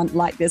seen one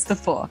like this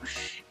before.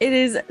 It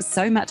is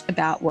so much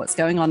about what's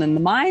going on in the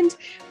mind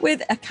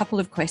with a couple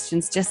of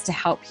questions just to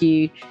help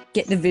you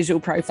get the visual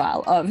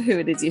profile of who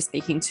it is you're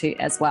speaking to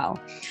as well.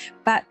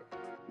 But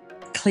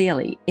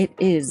clearly, it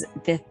is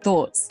their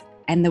thoughts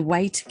and the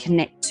way to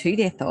connect to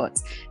their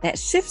thoughts that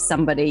shifts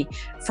somebody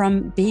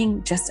from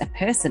being just a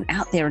person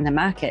out there in the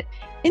market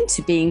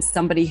into being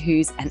somebody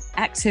who's an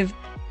active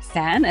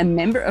fan, a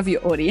member of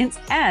your audience,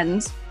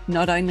 and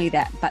not only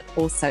that, but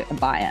also a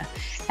buyer.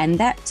 And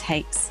that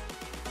takes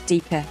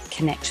deeper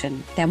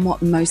connection than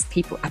what most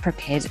people are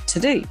prepared to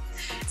do.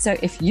 So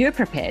if you're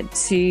prepared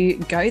to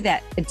go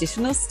that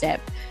additional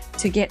step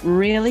to get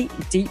really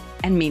deep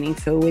and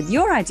meaningful with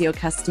your ideal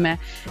customer,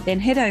 then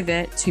head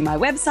over to my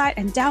website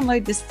and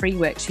download this free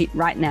worksheet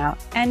right now,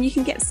 and you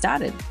can get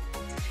started.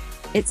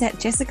 It's at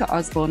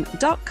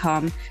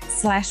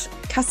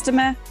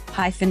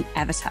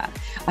jessicaosborne.com/customer-avatar.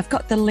 I've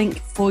got the link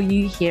for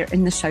you here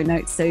in the show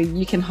notes, so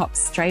you can hop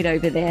straight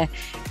over there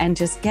and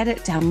just get it,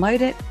 download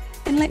it,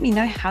 and let me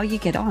know how you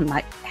get on.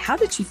 Like, how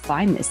did you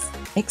find this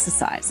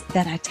exercise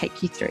that I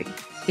take you through?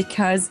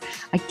 Because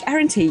I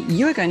guarantee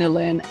you are going to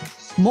learn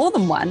more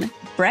than one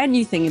brand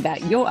new thing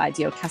about your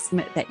ideal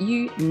customer that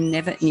you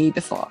never knew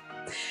before.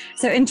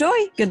 So enjoy,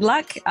 good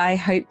luck. I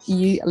hope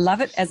you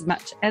love it as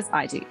much as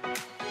I do.